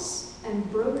loss and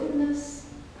brokenness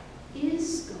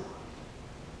is God?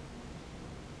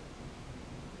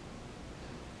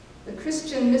 The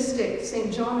Christian mystic,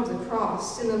 St. John of the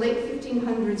Cross, in the late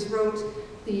 1500s wrote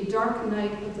The Dark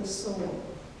Night of the Soul.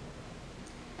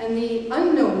 And the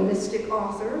unknown mystic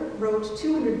author wrote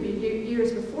 200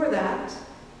 years before that,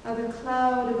 The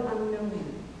Cloud of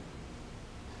Unknowing.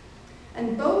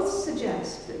 And both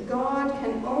suggest that God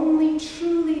can only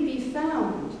truly be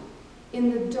found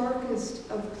in the darkest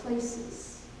of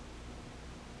places.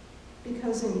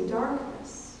 Because in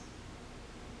darkness,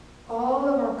 all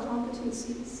of our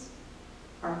competencies,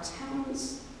 our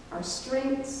talents, our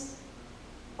strengths,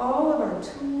 all of our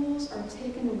tools are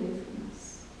taken away from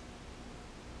us.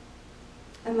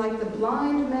 And like the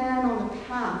blind man on the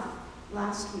path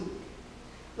last week,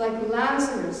 like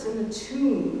Lazarus in the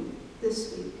tomb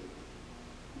this week,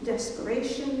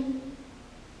 desperation,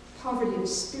 poverty of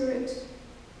spirit,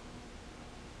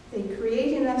 they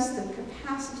create in us the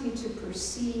capacity to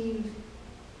perceive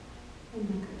and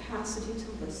the capacity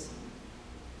to listen.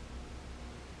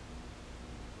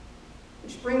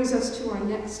 Which brings us to our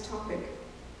next topic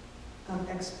of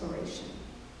exploration,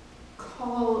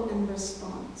 call and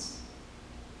response.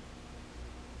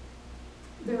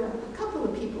 There are a couple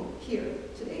of people here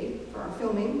today for our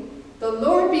filming. The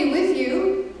Lord be with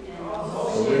you. And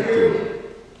also with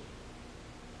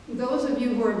you. Those of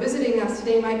you who are visiting us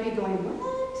today might be going, what?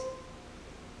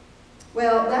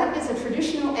 Well, that is a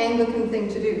traditional Anglican thing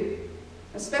to do,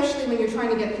 especially when you're trying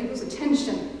to get people's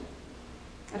attention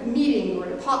at a meeting or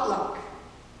at a potluck.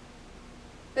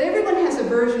 But everyone has a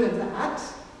version of that.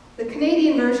 The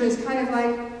Canadian version is kind of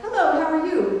like, hello, how are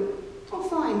you? Oh,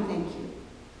 fine, thank you.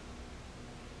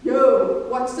 Yo,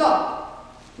 what's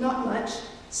up? Not much.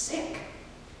 Sick.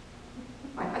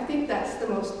 I think that's the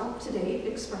most up-to-date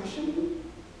expression,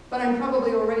 but I'm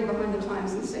probably already behind the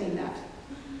times in saying that.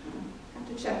 I have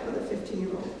to check with a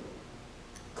 15-year-old.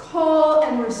 Call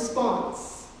and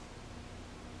response.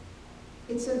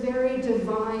 It's a very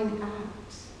divine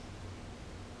act.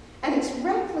 And it's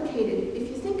replicated, if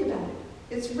you think about it,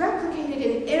 it's replicated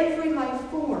in every life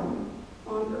form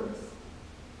on earth.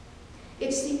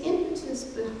 It's the impetus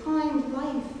behind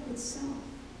life itself.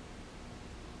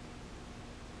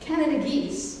 Canada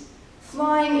geese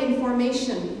flying in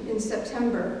formation in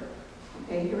September.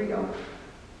 Okay, here we go.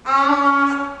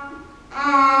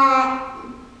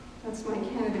 That's my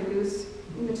Canada goose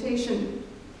imitation.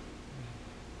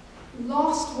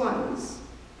 Lost ones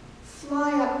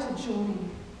fly up to join,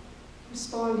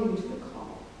 responding to the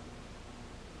call.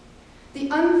 The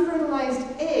unfertilized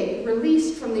egg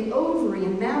released from the ovary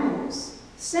in mammals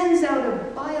sends out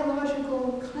a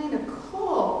biological kind of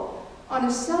call on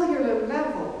a cellular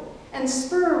level, and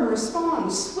sperm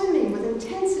responds, swimming with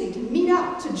intensity to meet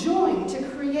up, to join, to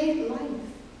create life.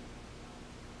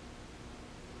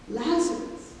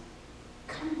 Lazarus,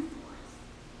 come forth.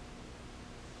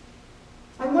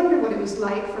 I wonder what it was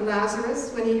like for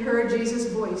Lazarus when he heard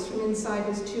Jesus' voice from inside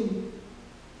his tomb.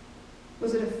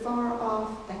 Was it a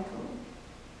far-off echo?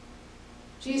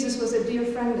 Jesus was a dear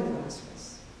friend of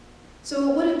Lazarus, so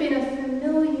it would have been a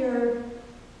familiar,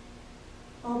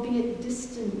 albeit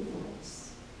distant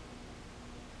voice.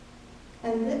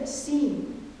 And this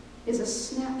scene is a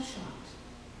snapshot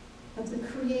of the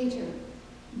Creator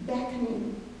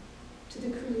beckoning to the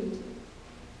created,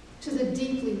 to the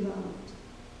deeply loved,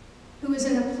 who is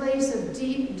in a place of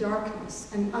deep darkness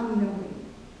and unknowing.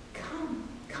 Come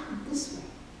this way.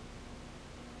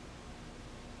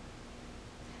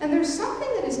 And there's something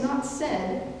that is not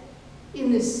said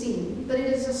in this scene, but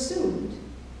it is assumed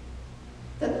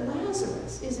that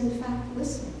Lazarus is in fact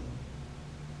listening.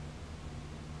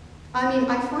 I mean,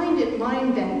 I find it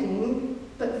mind-bending,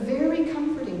 but very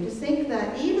comforting to think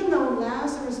that even though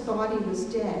Lazarus' body was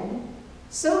dead,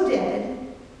 so dead,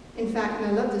 in fact, and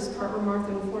I love this part where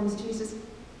Martha informs Jesus,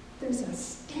 there's a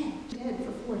stench, dead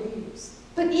for 4 days.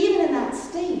 But even in that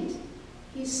state,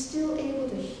 he's still able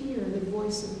to hear the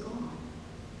voice of God.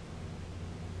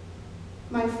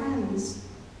 My friends,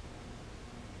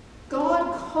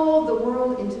 God called the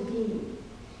world into being.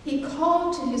 He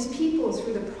called to his people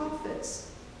through the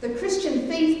prophets. The Christian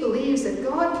faith believes that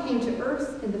God came to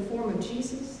earth in the form of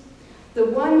Jesus, the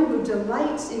one who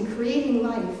delights in creating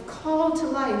life, called to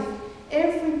life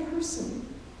every person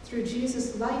through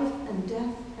Jesus' life and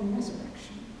death and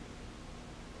resurrection.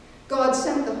 God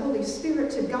sent the Holy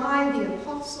Spirit to guide the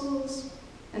apostles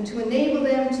and to enable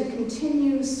them to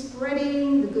continue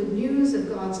spreading the good news of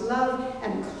God's love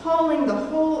and calling the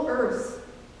whole earth.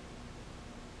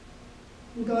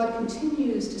 And God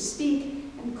continues to speak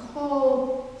and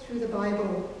call through the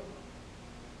Bible.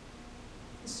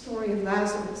 The story of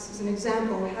Lazarus is an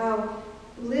example of how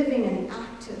living and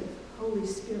active Holy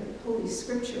Spirit, Holy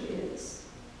Scripture is.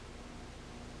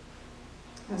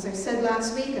 As I said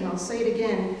last week, and I'll say it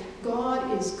again,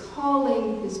 God is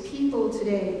calling his people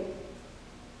today,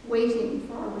 waiting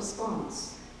for our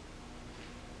response.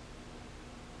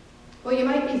 Well, you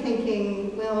might be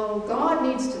thinking, well, God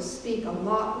needs to speak a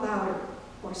lot louder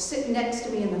or sit next to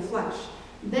me in the flesh.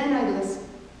 Then I listen.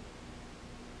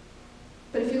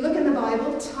 But if you look in the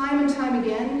Bible, time and time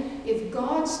again, if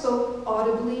God spoke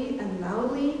audibly and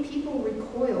loudly, people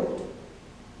recoiled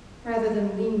rather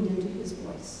than leaned into his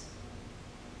voice.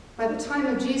 By the time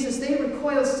of Jesus, they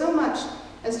recoiled so much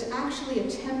as to actually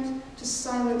attempt to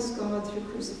silence God through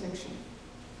crucifixion.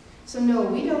 So no,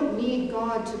 we don't need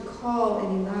God to call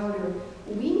any louder.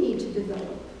 We need to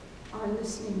develop our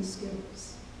listening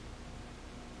skills.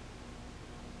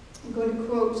 I'm going to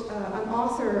quote an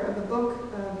author of a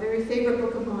book, a very favorite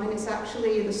book of mine. It's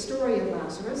actually The Story of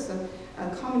Lazarus,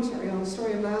 a commentary on the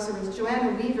story of Lazarus.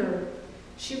 Joanna Weaver,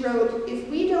 she wrote, "If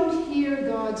we don't hear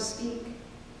God speak,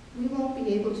 we won't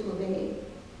be able to obey.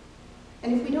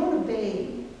 And if we don't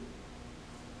obey,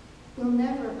 we'll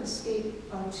never escape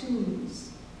our tombs."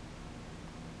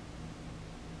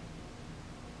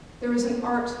 There is an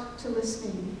art to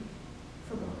listening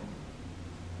for God.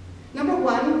 Number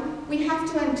one, we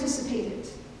have to anticipate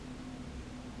it.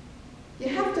 You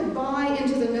have to buy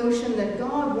into the notion that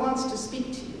God wants to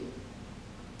speak to you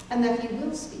and that he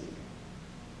will speak.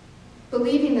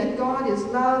 Believing that God is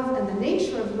love and the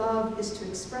nature of love is to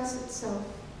express itself,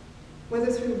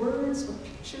 whether through words or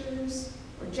pictures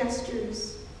or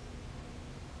gestures,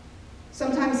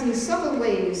 sometimes in subtle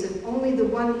ways that only the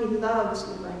one he loves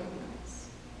would recognize.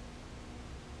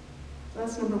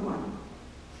 That's number one.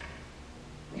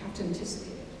 We have to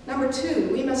anticipate it. Number two,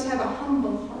 we must have a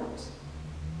humble heart.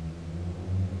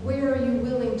 Where are you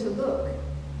willing to look,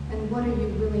 and what are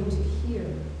you willing to hear?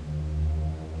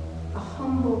 A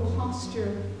humble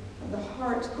posture of the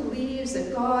heart believes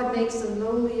that God makes the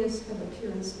lowliest of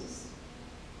appearances,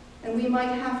 and we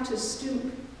might have to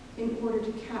stoop in order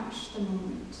to catch the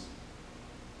moment.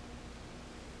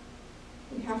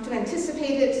 We have to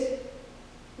anticipate it.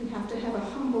 We have to have a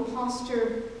humble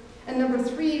posture. And number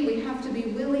three, we have to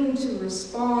be willing to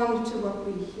respond to what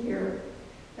we hear.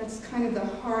 That's kind of the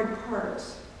hard part.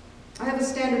 I have a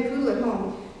standard poodle at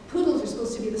home. Poodles are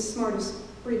supposed to be the smartest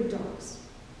breed of dogs.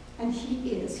 And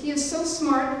he is. He is so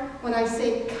smart, when I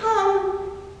say,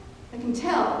 come, I can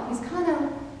tell. He's kind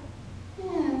of,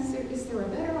 is there a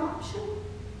better option?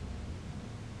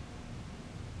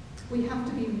 We have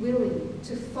to be willing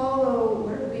to follow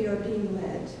where we are being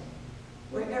led,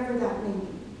 wherever that may be.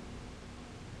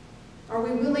 Are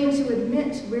we willing to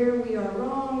admit where we are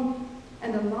wrong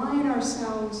and align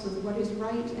ourselves with what is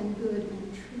right and good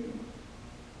and true?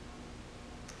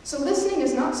 So listening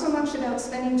is not so much about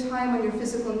spending time on your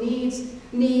physical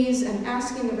knees and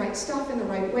asking the right stuff in the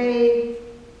right way.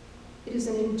 It is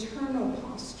an internal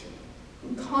posture,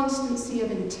 and constancy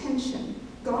of intention.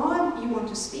 God, you want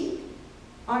to speak?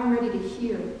 I'm ready to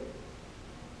hear.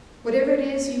 Whatever it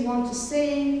is you want to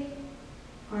say,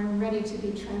 I'm ready to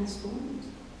be transformed.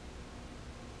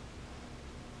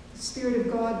 The Spirit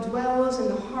of God dwells in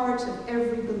the heart of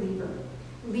every believer,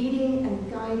 leading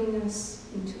and guiding us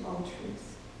into all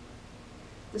truth.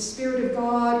 The Spirit of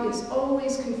God is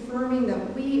always confirming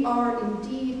that we are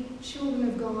indeed children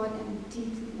of God and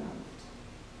deeply loved.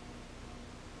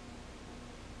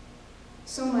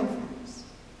 So, my friends,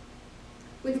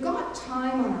 we've got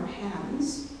time on our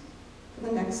hands for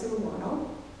the next little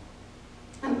while,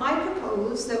 and I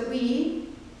propose that we,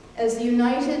 as the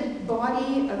united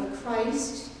body of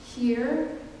Christ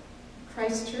here,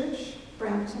 Christ Church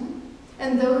Brampton,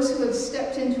 and those who have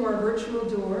stepped into our virtual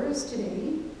doors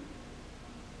today,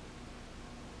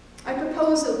 I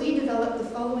propose that we develop the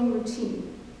following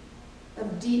routine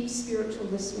of deep spiritual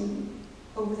listening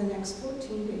over the next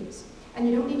 14 days. And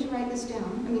you don't need to write this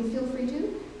down. I mean, feel free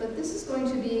to, but this is going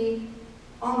to be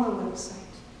on the website.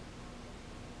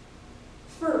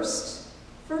 First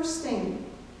thing,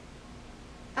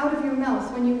 out of your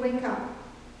mouth when you wake up,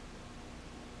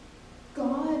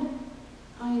 God,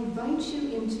 I invite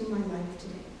you into my life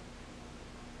today.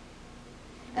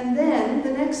 And then,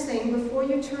 the next thing, before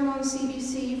you turn on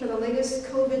CBC for the latest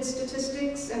COVID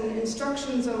statistics and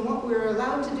instructions on what we're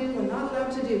allowed to do and not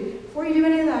allowed to do, before you do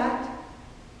any of that,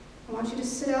 I want you to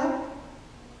sit up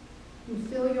and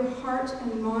fill your heart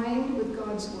and mind with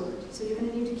God's Word. So you're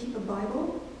going to need to keep a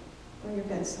Bible by your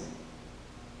bedside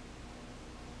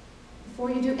before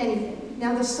you do anything.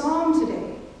 Now, the psalm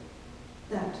today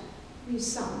that we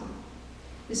sung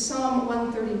is Psalm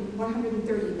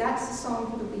 130. That's the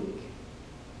psalm for the week.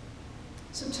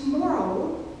 So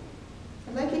tomorrow,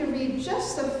 I'd like you to read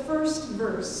just the first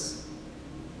verse.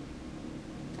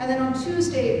 And then on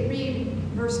Tuesday, read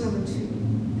verse number 2.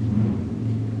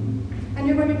 And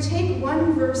you're going to take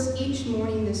one verse each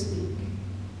morning this week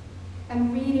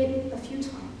and read it a few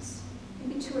times,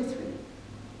 maybe 2 or 3.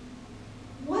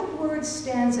 What word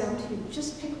stands out to you?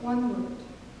 Just pick one word.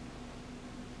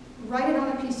 Write it on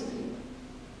a piece of paper.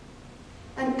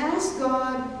 And ask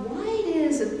God why it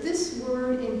is that this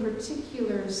word in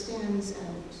particular stands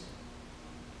out.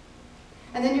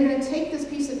 And then you're going to take this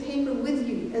piece of paper with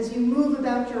you as you move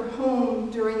about your home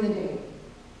during the day.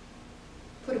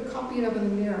 Put a copy of it in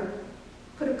the mirror.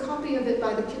 Put a copy of it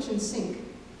by the kitchen sink,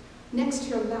 next to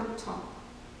your laptop.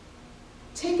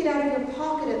 Take it out of your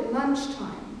pocket at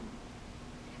lunchtime,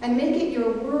 and make it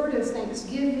your word of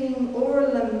thanksgiving or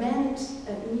lament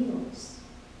at meals.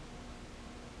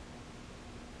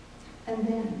 And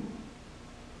then,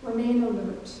 remain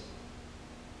alert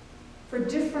for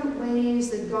different ways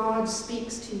that God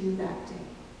speaks to you that day.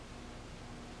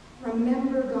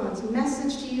 Remember, God's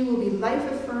message to you will be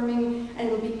life-affirming, and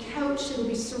it will be couched, it will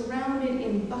be surrounded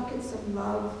in buckets of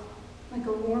love, like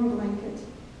a warm blanket.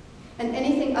 And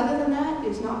anything other than that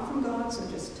is not from God, so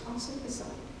just toss it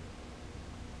aside.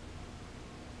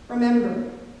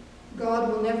 Remember,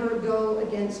 God will never go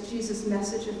against Jesus'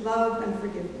 message of love and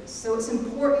forgiveness. So it's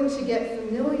important to get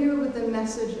familiar with the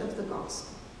message of the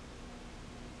gospel.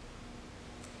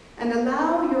 And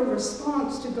allow your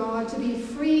response to God to be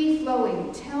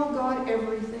free-flowing. Tell God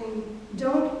everything.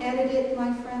 Don't edit it,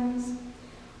 my friends.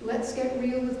 Let's get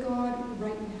real with God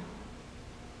right now.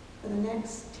 For the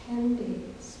next 10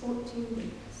 days, 14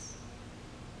 days.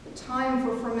 The time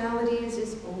for formalities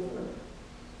is over.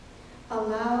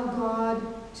 Allow God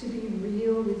to be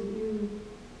real with you.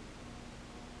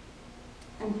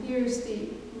 And here's the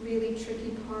really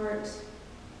tricky part,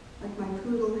 like my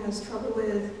poodle has trouble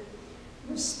with.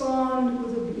 Respond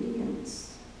with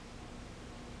obedience.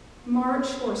 March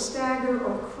or stagger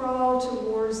or crawl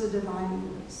towards the divine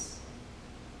voice.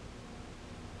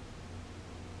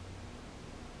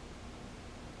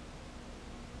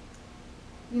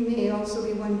 You may also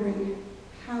be wondering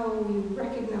how you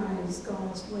recognize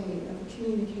God's way of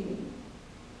communicating.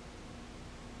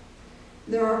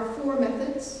 There are 4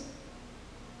 methods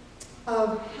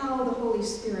of how the Holy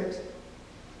Spirit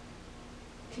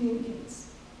communicates.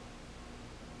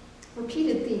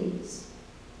 Repeated themes.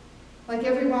 Like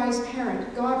every wise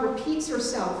parent, God repeats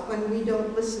herself when we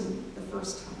don't listen the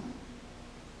first time.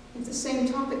 If the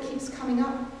same topic keeps coming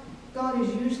up, God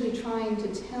is usually trying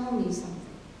to tell me something.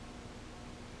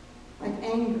 Like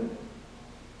anger.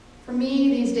 For me,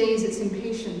 these days, it's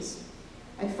impatience.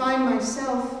 I find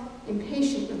myself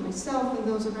impatient with myself and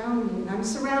those around me, and I'm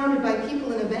surrounded by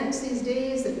people and events these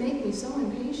days that make me so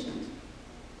impatient.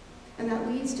 And that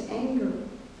leads to anger,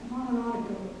 and on it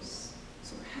goes.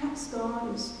 So perhaps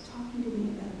God is talking to me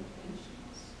about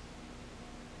patience.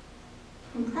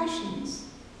 Impressions,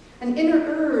 an inner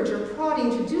urge or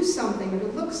prodding to do something or to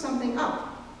look something up.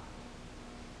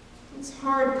 It's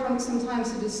hard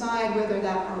sometimes to decide whether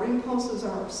that our impulses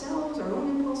are ourselves, our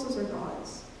own impulses, or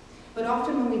God's. But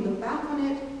often when we look back on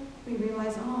it, we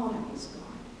realize, oh, that was God.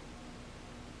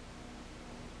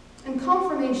 And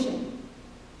confirmation.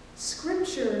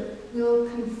 Scripture will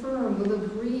confirm, will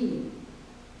agree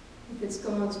if it's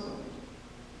God's word.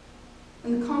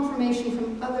 And the confirmation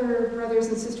from other brothers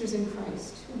and sisters in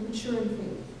Christ who are mature in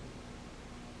faith.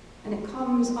 And it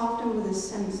comes often with a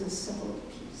sense of settled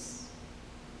peace.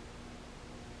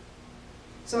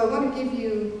 So I want to give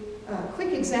you a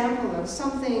quick example of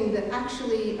something that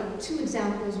actually are 2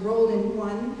 examples rolled in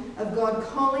one of God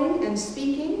calling and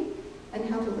speaking and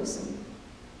how to listen.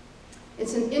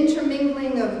 It's an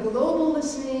intermingling of global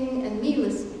listening and me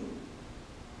listening.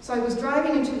 So I was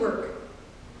driving into work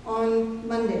on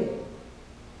Monday,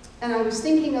 and I was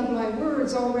thinking of my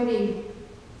words already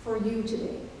for you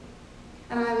today.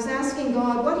 And I was asking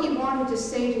God what he wanted to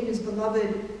say to his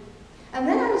beloved. And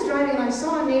then I was driving and I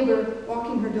saw a neighbor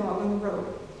walking her dog on the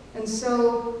road. And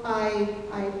so I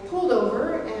pulled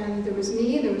over, and there was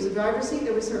me, there was the driver's seat,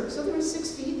 there was her. So there was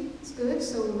 6 feet, it's good.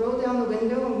 So we rolled down the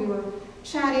window and we were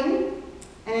chatting.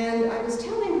 And I was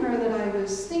telling her that I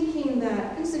was thinking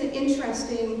that, isn't it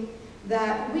interesting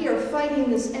that we are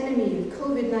fighting this enemy of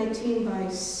COVID-19 by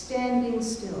standing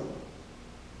still.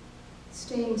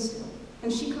 Staying still.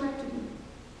 And she corrected me.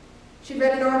 She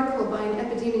read an article by an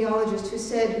epidemiologist who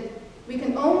said, we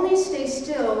can only stay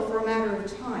still for a matter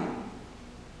of time.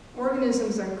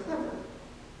 Organisms are clever.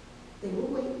 They will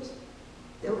wait.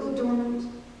 They'll go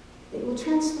dormant. They will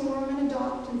transform and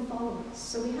adopt and follow us.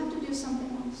 So we have to do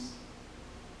something else.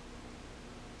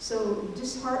 So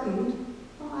disheartened,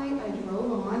 I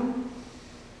drove on,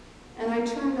 and I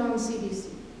turned on CBC.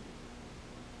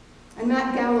 And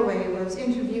Matt Galloway was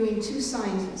interviewing 2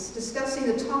 scientists discussing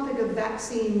the topic of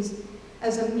vaccines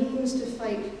as a means to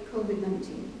fight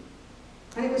COVID-19.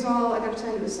 And it was all, I got to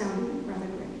tell you, it was sounding rather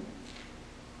grim.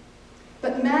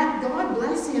 But Matt, God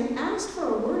bless him, asked for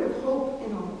a word of hope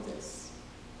in all of this.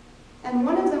 And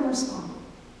one of them responded.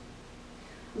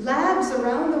 Labs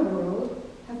around the world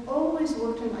have always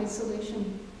worked in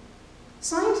isolation.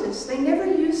 Scientists, they never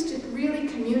used to really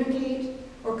communicate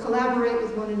or collaborate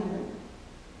with one another.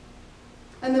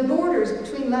 And the borders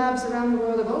between labs around the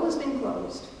world have always been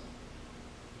closed.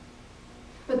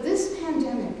 But this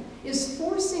pandemic is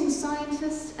forcing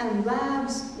scientists and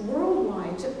labs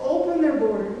worldwide to open their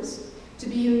borders, to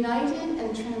be united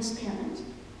and transparent,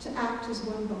 to act as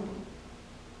one body.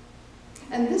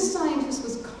 And this scientist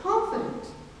was confident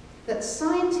that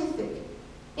scientific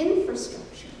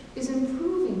infrastructure is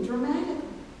improving dramatically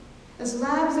as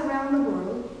labs around the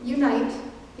world unite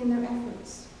in their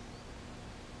efforts.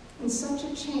 And such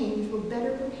a change will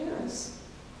better prepare us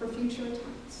for future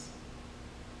attacks.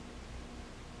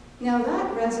 Now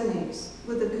that resonates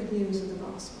with the good news of the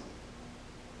gospel.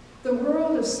 The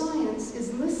world of science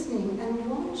is listening and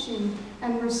watching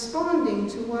and responding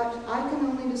to what I can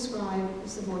only describe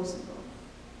as the voice of God.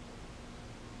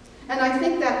 And I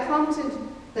think that prompted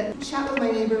that chat with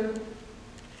my neighbor,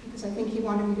 because I think he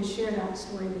wanted me to share that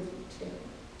story with you today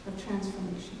of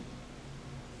transformation.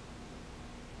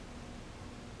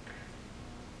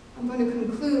 I'm going to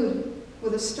conclude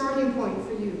with a starting point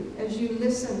for you as you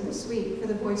listen this week for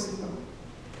the voice of God.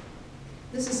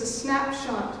 This is a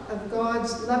snapshot of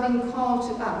God's loving call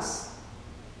to us,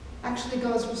 actually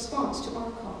God's response to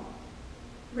our call,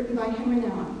 written by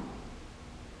Heber,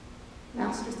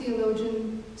 master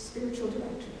theologian, spiritual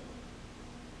director.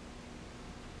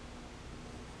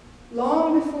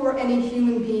 Long before any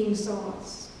human being saw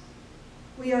us,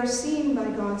 we are seen by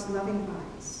God's loving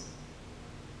eyes.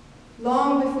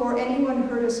 Long before anyone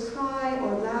heard us cry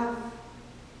or laugh,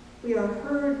 we are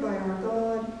heard by our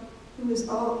God, who is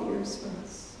all ears for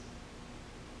us.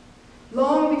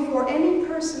 Long before any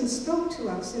person spoke to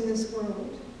us in this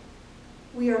world,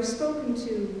 we are spoken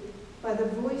to by the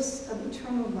voice of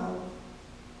eternal love.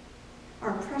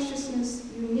 Our preciousness,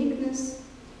 uniqueness,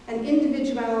 and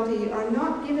individuality are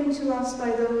not given to us by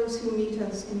those who meet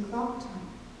us in clock time,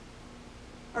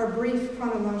 our brief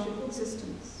chronological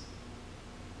existence,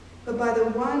 but by the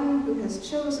one who has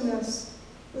chosen us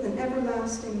with an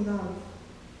everlasting love,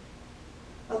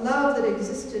 a love that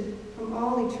existed from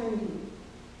all eternity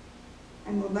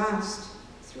and will last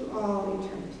through all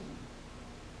eternity.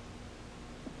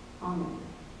 Amen.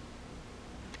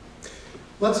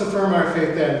 Let's affirm our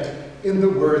faith then in the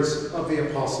words of the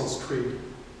Apostles' Creed.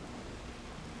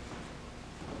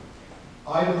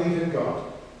 I believe in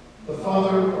God, the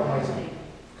Father Almighty,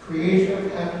 creator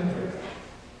of heaven and earth.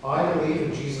 I believe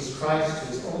in Jesus Christ,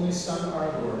 his only Son,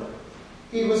 our Lord.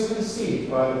 He was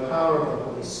conceived by the power of the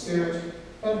Holy Spirit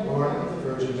and born of the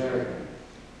Virgin Mary.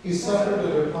 He suffered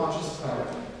under Pontius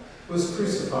Pilate, was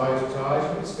crucified, died,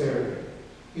 and was buried.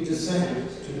 He descended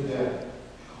to the dead.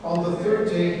 On the third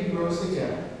day he rose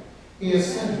again. He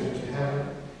ascended into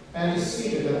heaven and is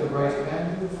seated at the right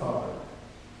hand of the Father.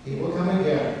 He will come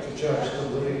again to judge the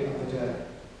living and the dead.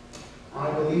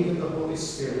 I believe in the Holy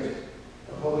Spirit,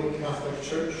 the Holy Catholic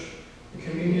Church, the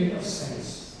communion of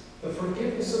saints, the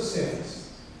forgiveness of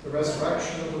sins, the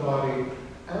resurrection of the body,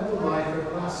 and the life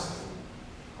everlasting.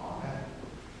 Amen.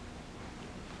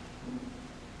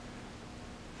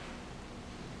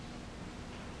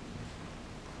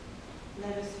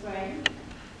 Let us pray.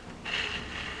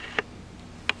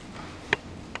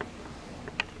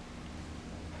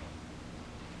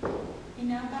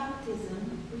 In our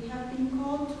baptism, we have been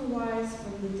called to rise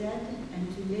from the dead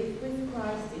and to live with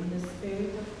Christ in the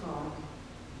Spirit of God.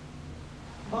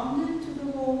 Bonded to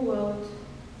the whole world,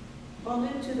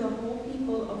 bonded to the whole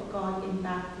people of God in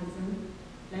baptism,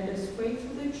 let us pray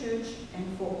for the Church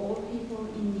and for all people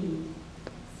in need,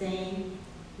 saying,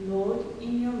 Lord,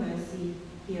 in your mercy,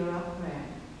 hear our prayer.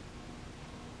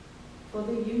 For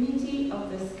the unity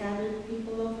of the scattered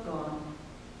people of God,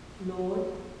 Lord,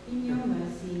 in your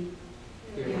mercy,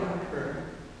 hear our prayer.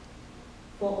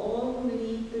 For all who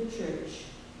lead the Church,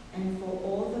 and for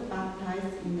all the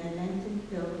baptized in their Lenten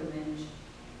pilgrimage,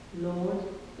 Lord,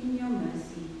 in your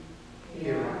mercy,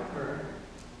 hear our prayer.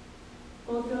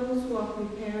 For those who are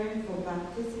preparing for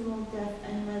baptismal death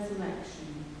and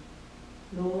resurrection,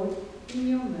 Lord, in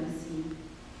your mercy,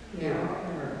 hear our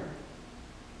prayer.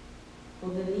 For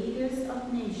the leaders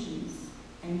of nations,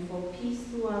 and for peace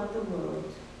throughout the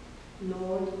world,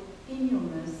 Lord, in your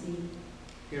mercy,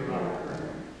 hear our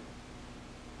prayer.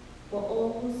 For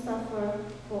all who suffer,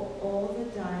 for all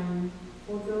the dying,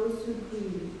 for those who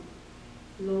grieve,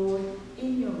 Lord,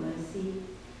 in your mercy,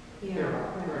 hear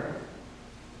our prayer.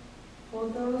 For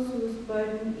those whose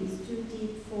burden is too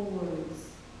deep for words,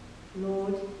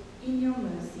 Lord, in your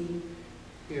mercy,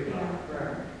 hear our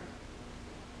prayer.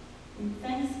 In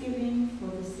thanksgiving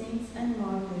for the saints and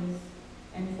martyrs,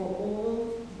 and for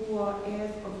all who are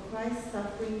heirs of Christ's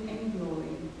suffering and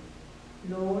glory,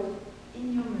 Lord,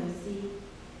 in your mercy,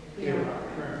 hear our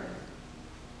prayer.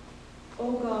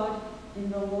 O God,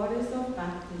 in the waters of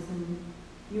baptism,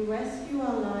 you rescue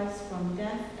our lives from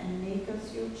death and make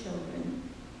us your children.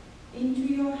 Into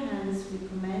your hands we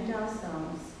commend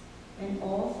ourselves and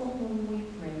all for whom we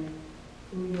pray,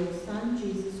 through your Son,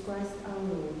 Jesus Christ our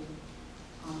Lord.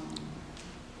 Amen.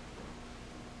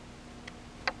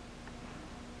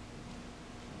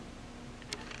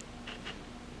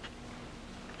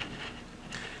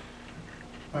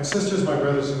 My sisters, my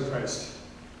brothers in Christ,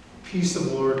 peace of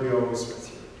the Lord be always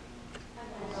with you.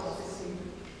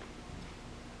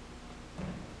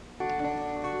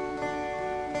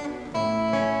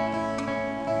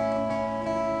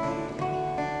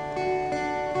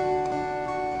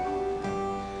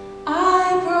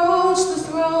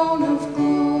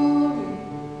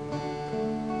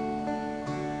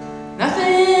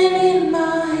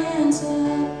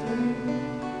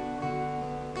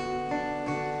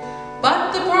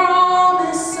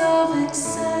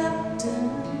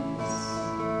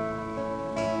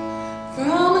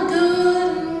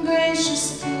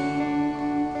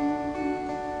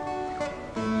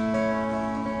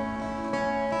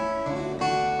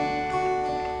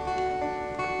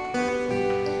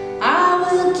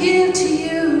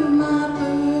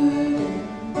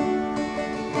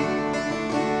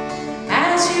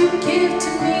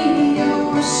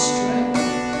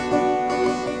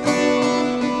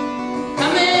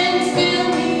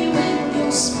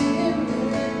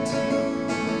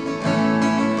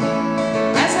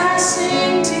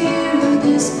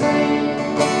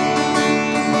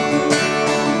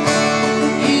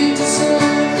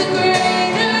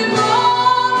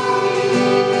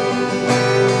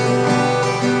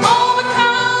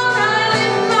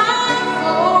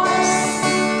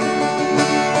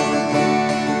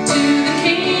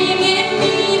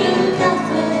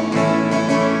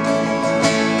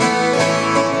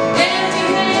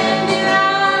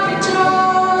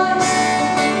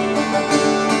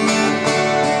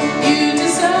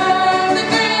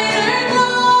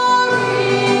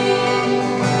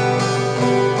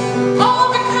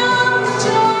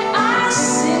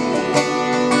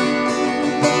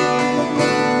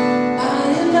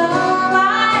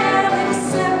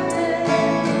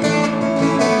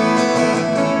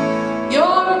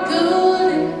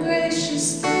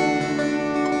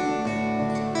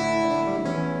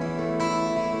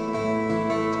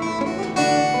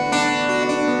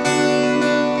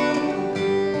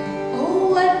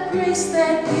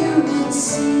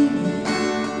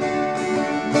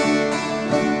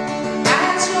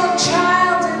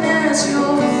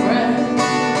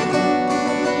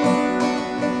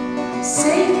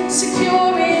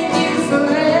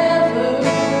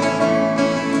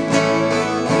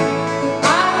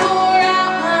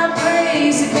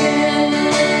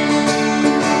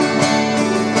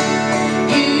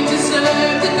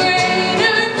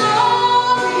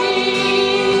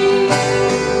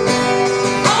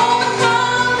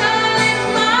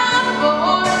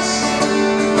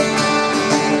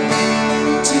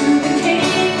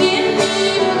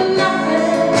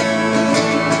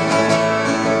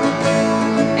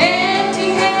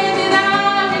 Empty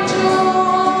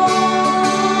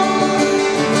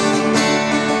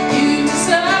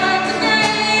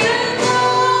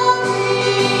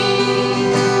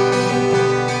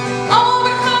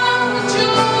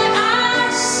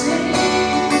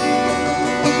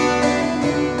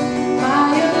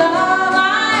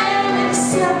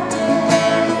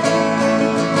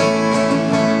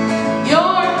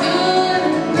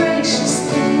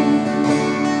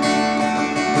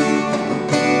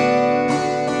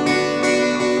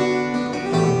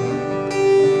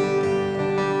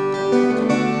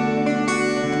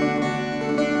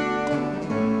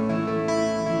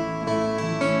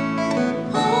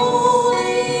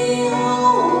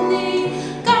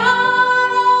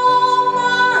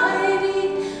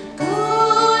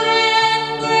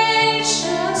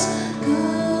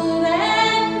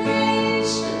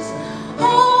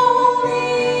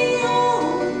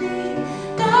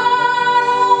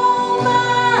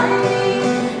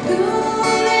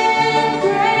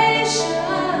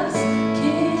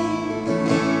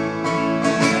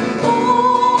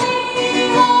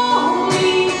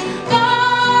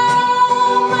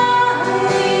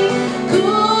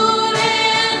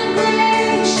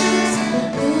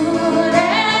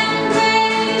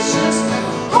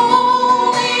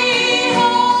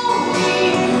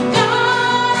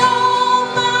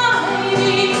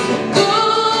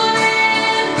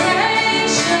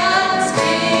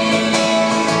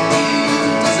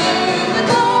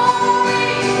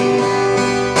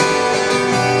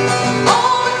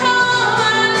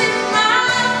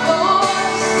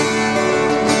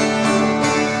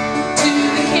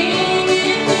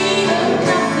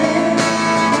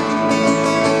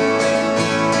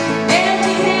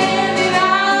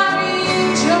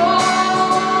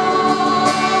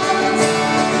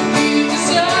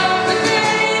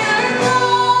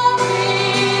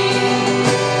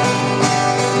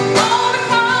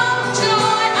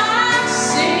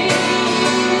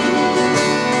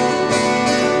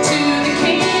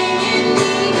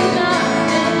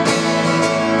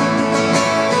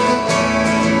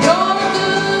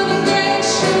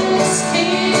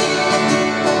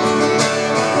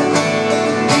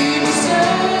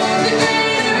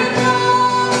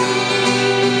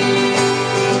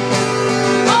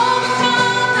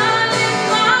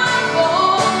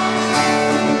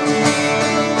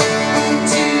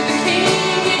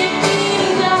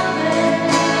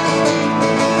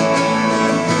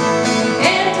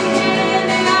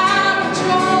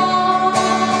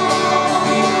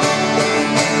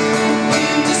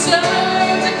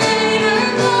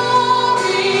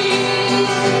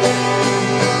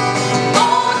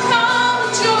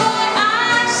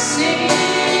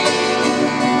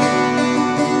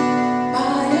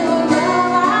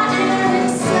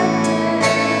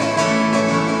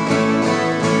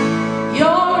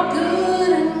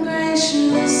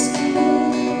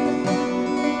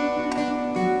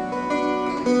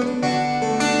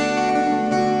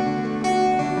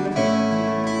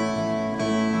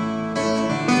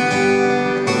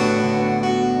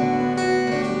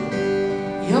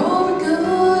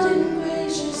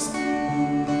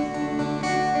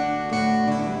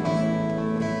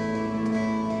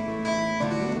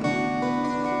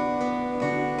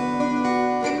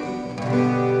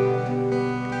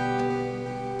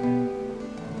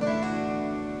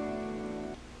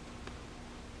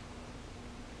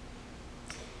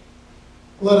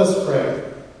Let us pray.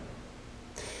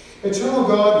 Eternal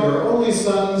God, your only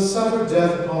Son suffered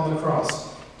death upon the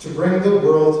cross to bring the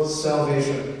world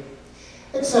salvation.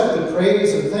 Accept the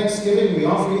praise and thanksgiving we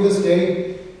offer you this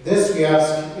day. This we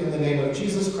ask in the name of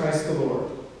Jesus Christ the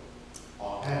Lord.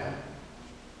 Amen.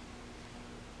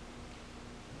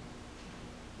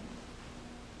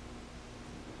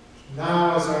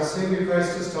 Now, as our Savior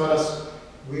Christ has taught us,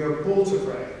 we are bold to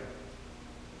pray.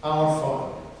 Our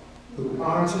Father, who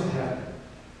art in heaven,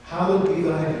 hallowed be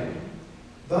thy name.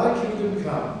 Thy kingdom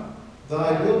come,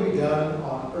 thy will be done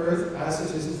on earth as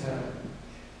it is in heaven.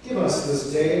 Give us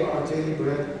this day our daily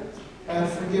bread, and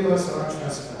forgive us our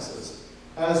trespasses,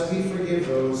 as we forgive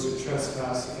those who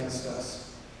trespass against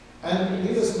us. And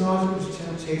lead us not into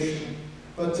temptation,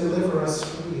 but deliver us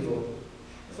from evil.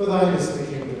 For thine is the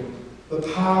kingdom, the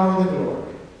power and the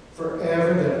glory,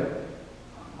 forever and ever.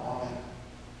 Amen.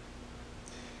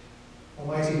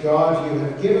 Almighty God, you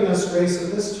have given us grace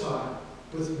at this time,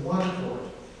 with one accord,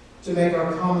 to make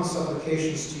our common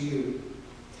supplications to you.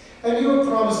 And you have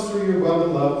promised through your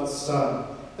well-beloved Son,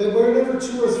 that wherever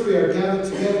 2 or 3 are gathered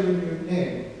together in your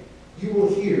name, you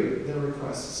will hear their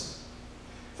requests.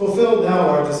 Fulfill now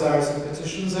our desires and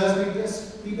petitions as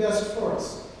may be best for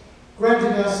us,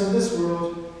 granting us in this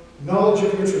world knowledge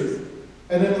of your truth,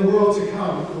 and in the world to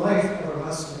come life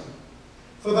everlasting.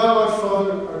 For thou art,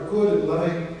 Father, art good and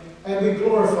loving, and we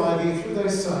glorify thee through thy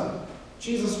Son,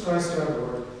 Jesus Christ our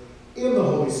Lord, in the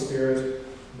Holy Spirit,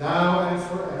 now and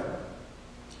forever.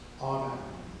 Amen.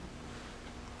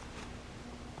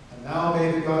 And now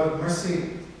may the God of mercy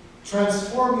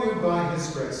transform you by his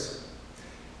grace,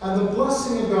 and the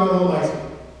blessing of God Almighty,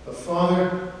 the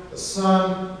Father, the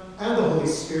Son, and the Holy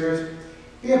Spirit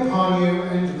be upon you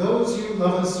and those you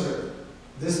love and serve,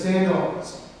 this day and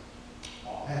always.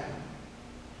 Amen.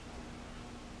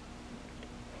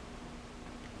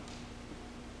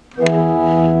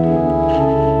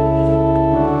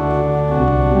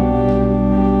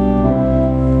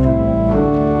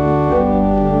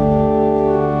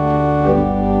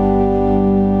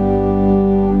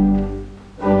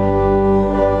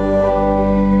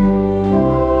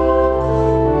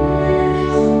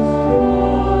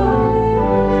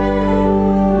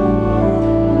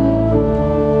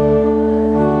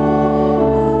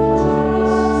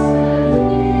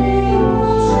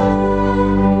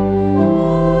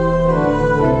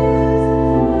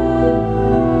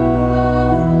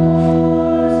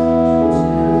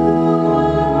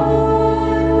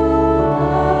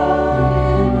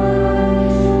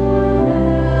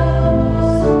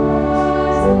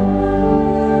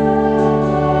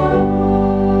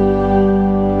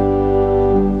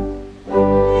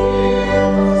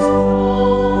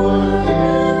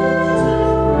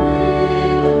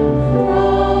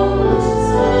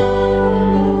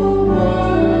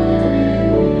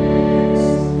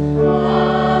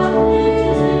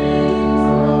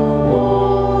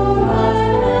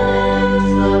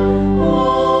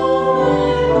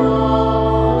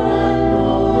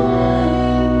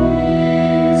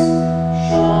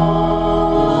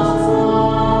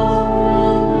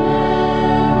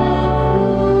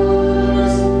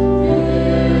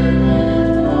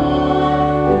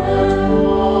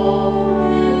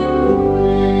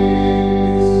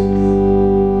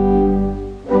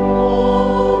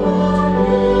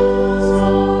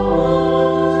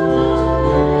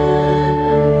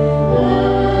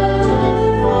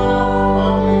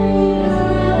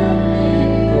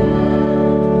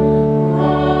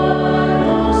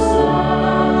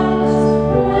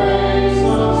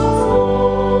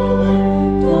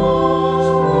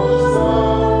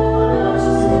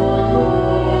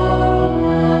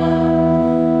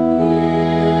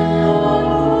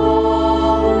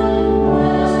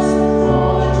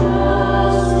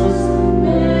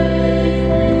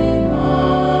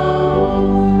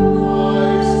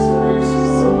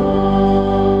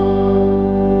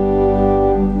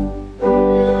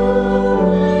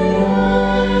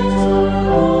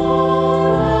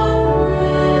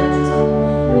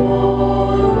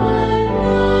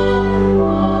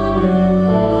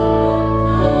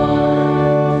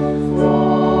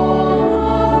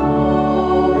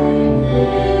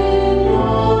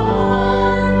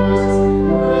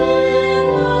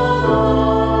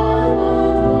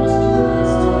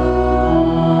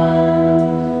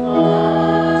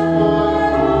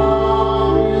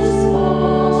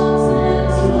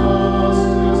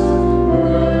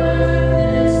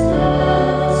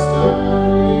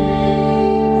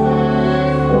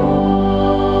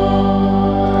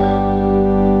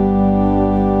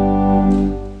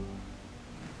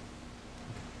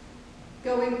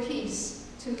 Go in peace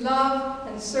to love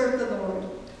and serve the Lord.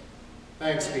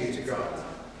 Thanks be to God.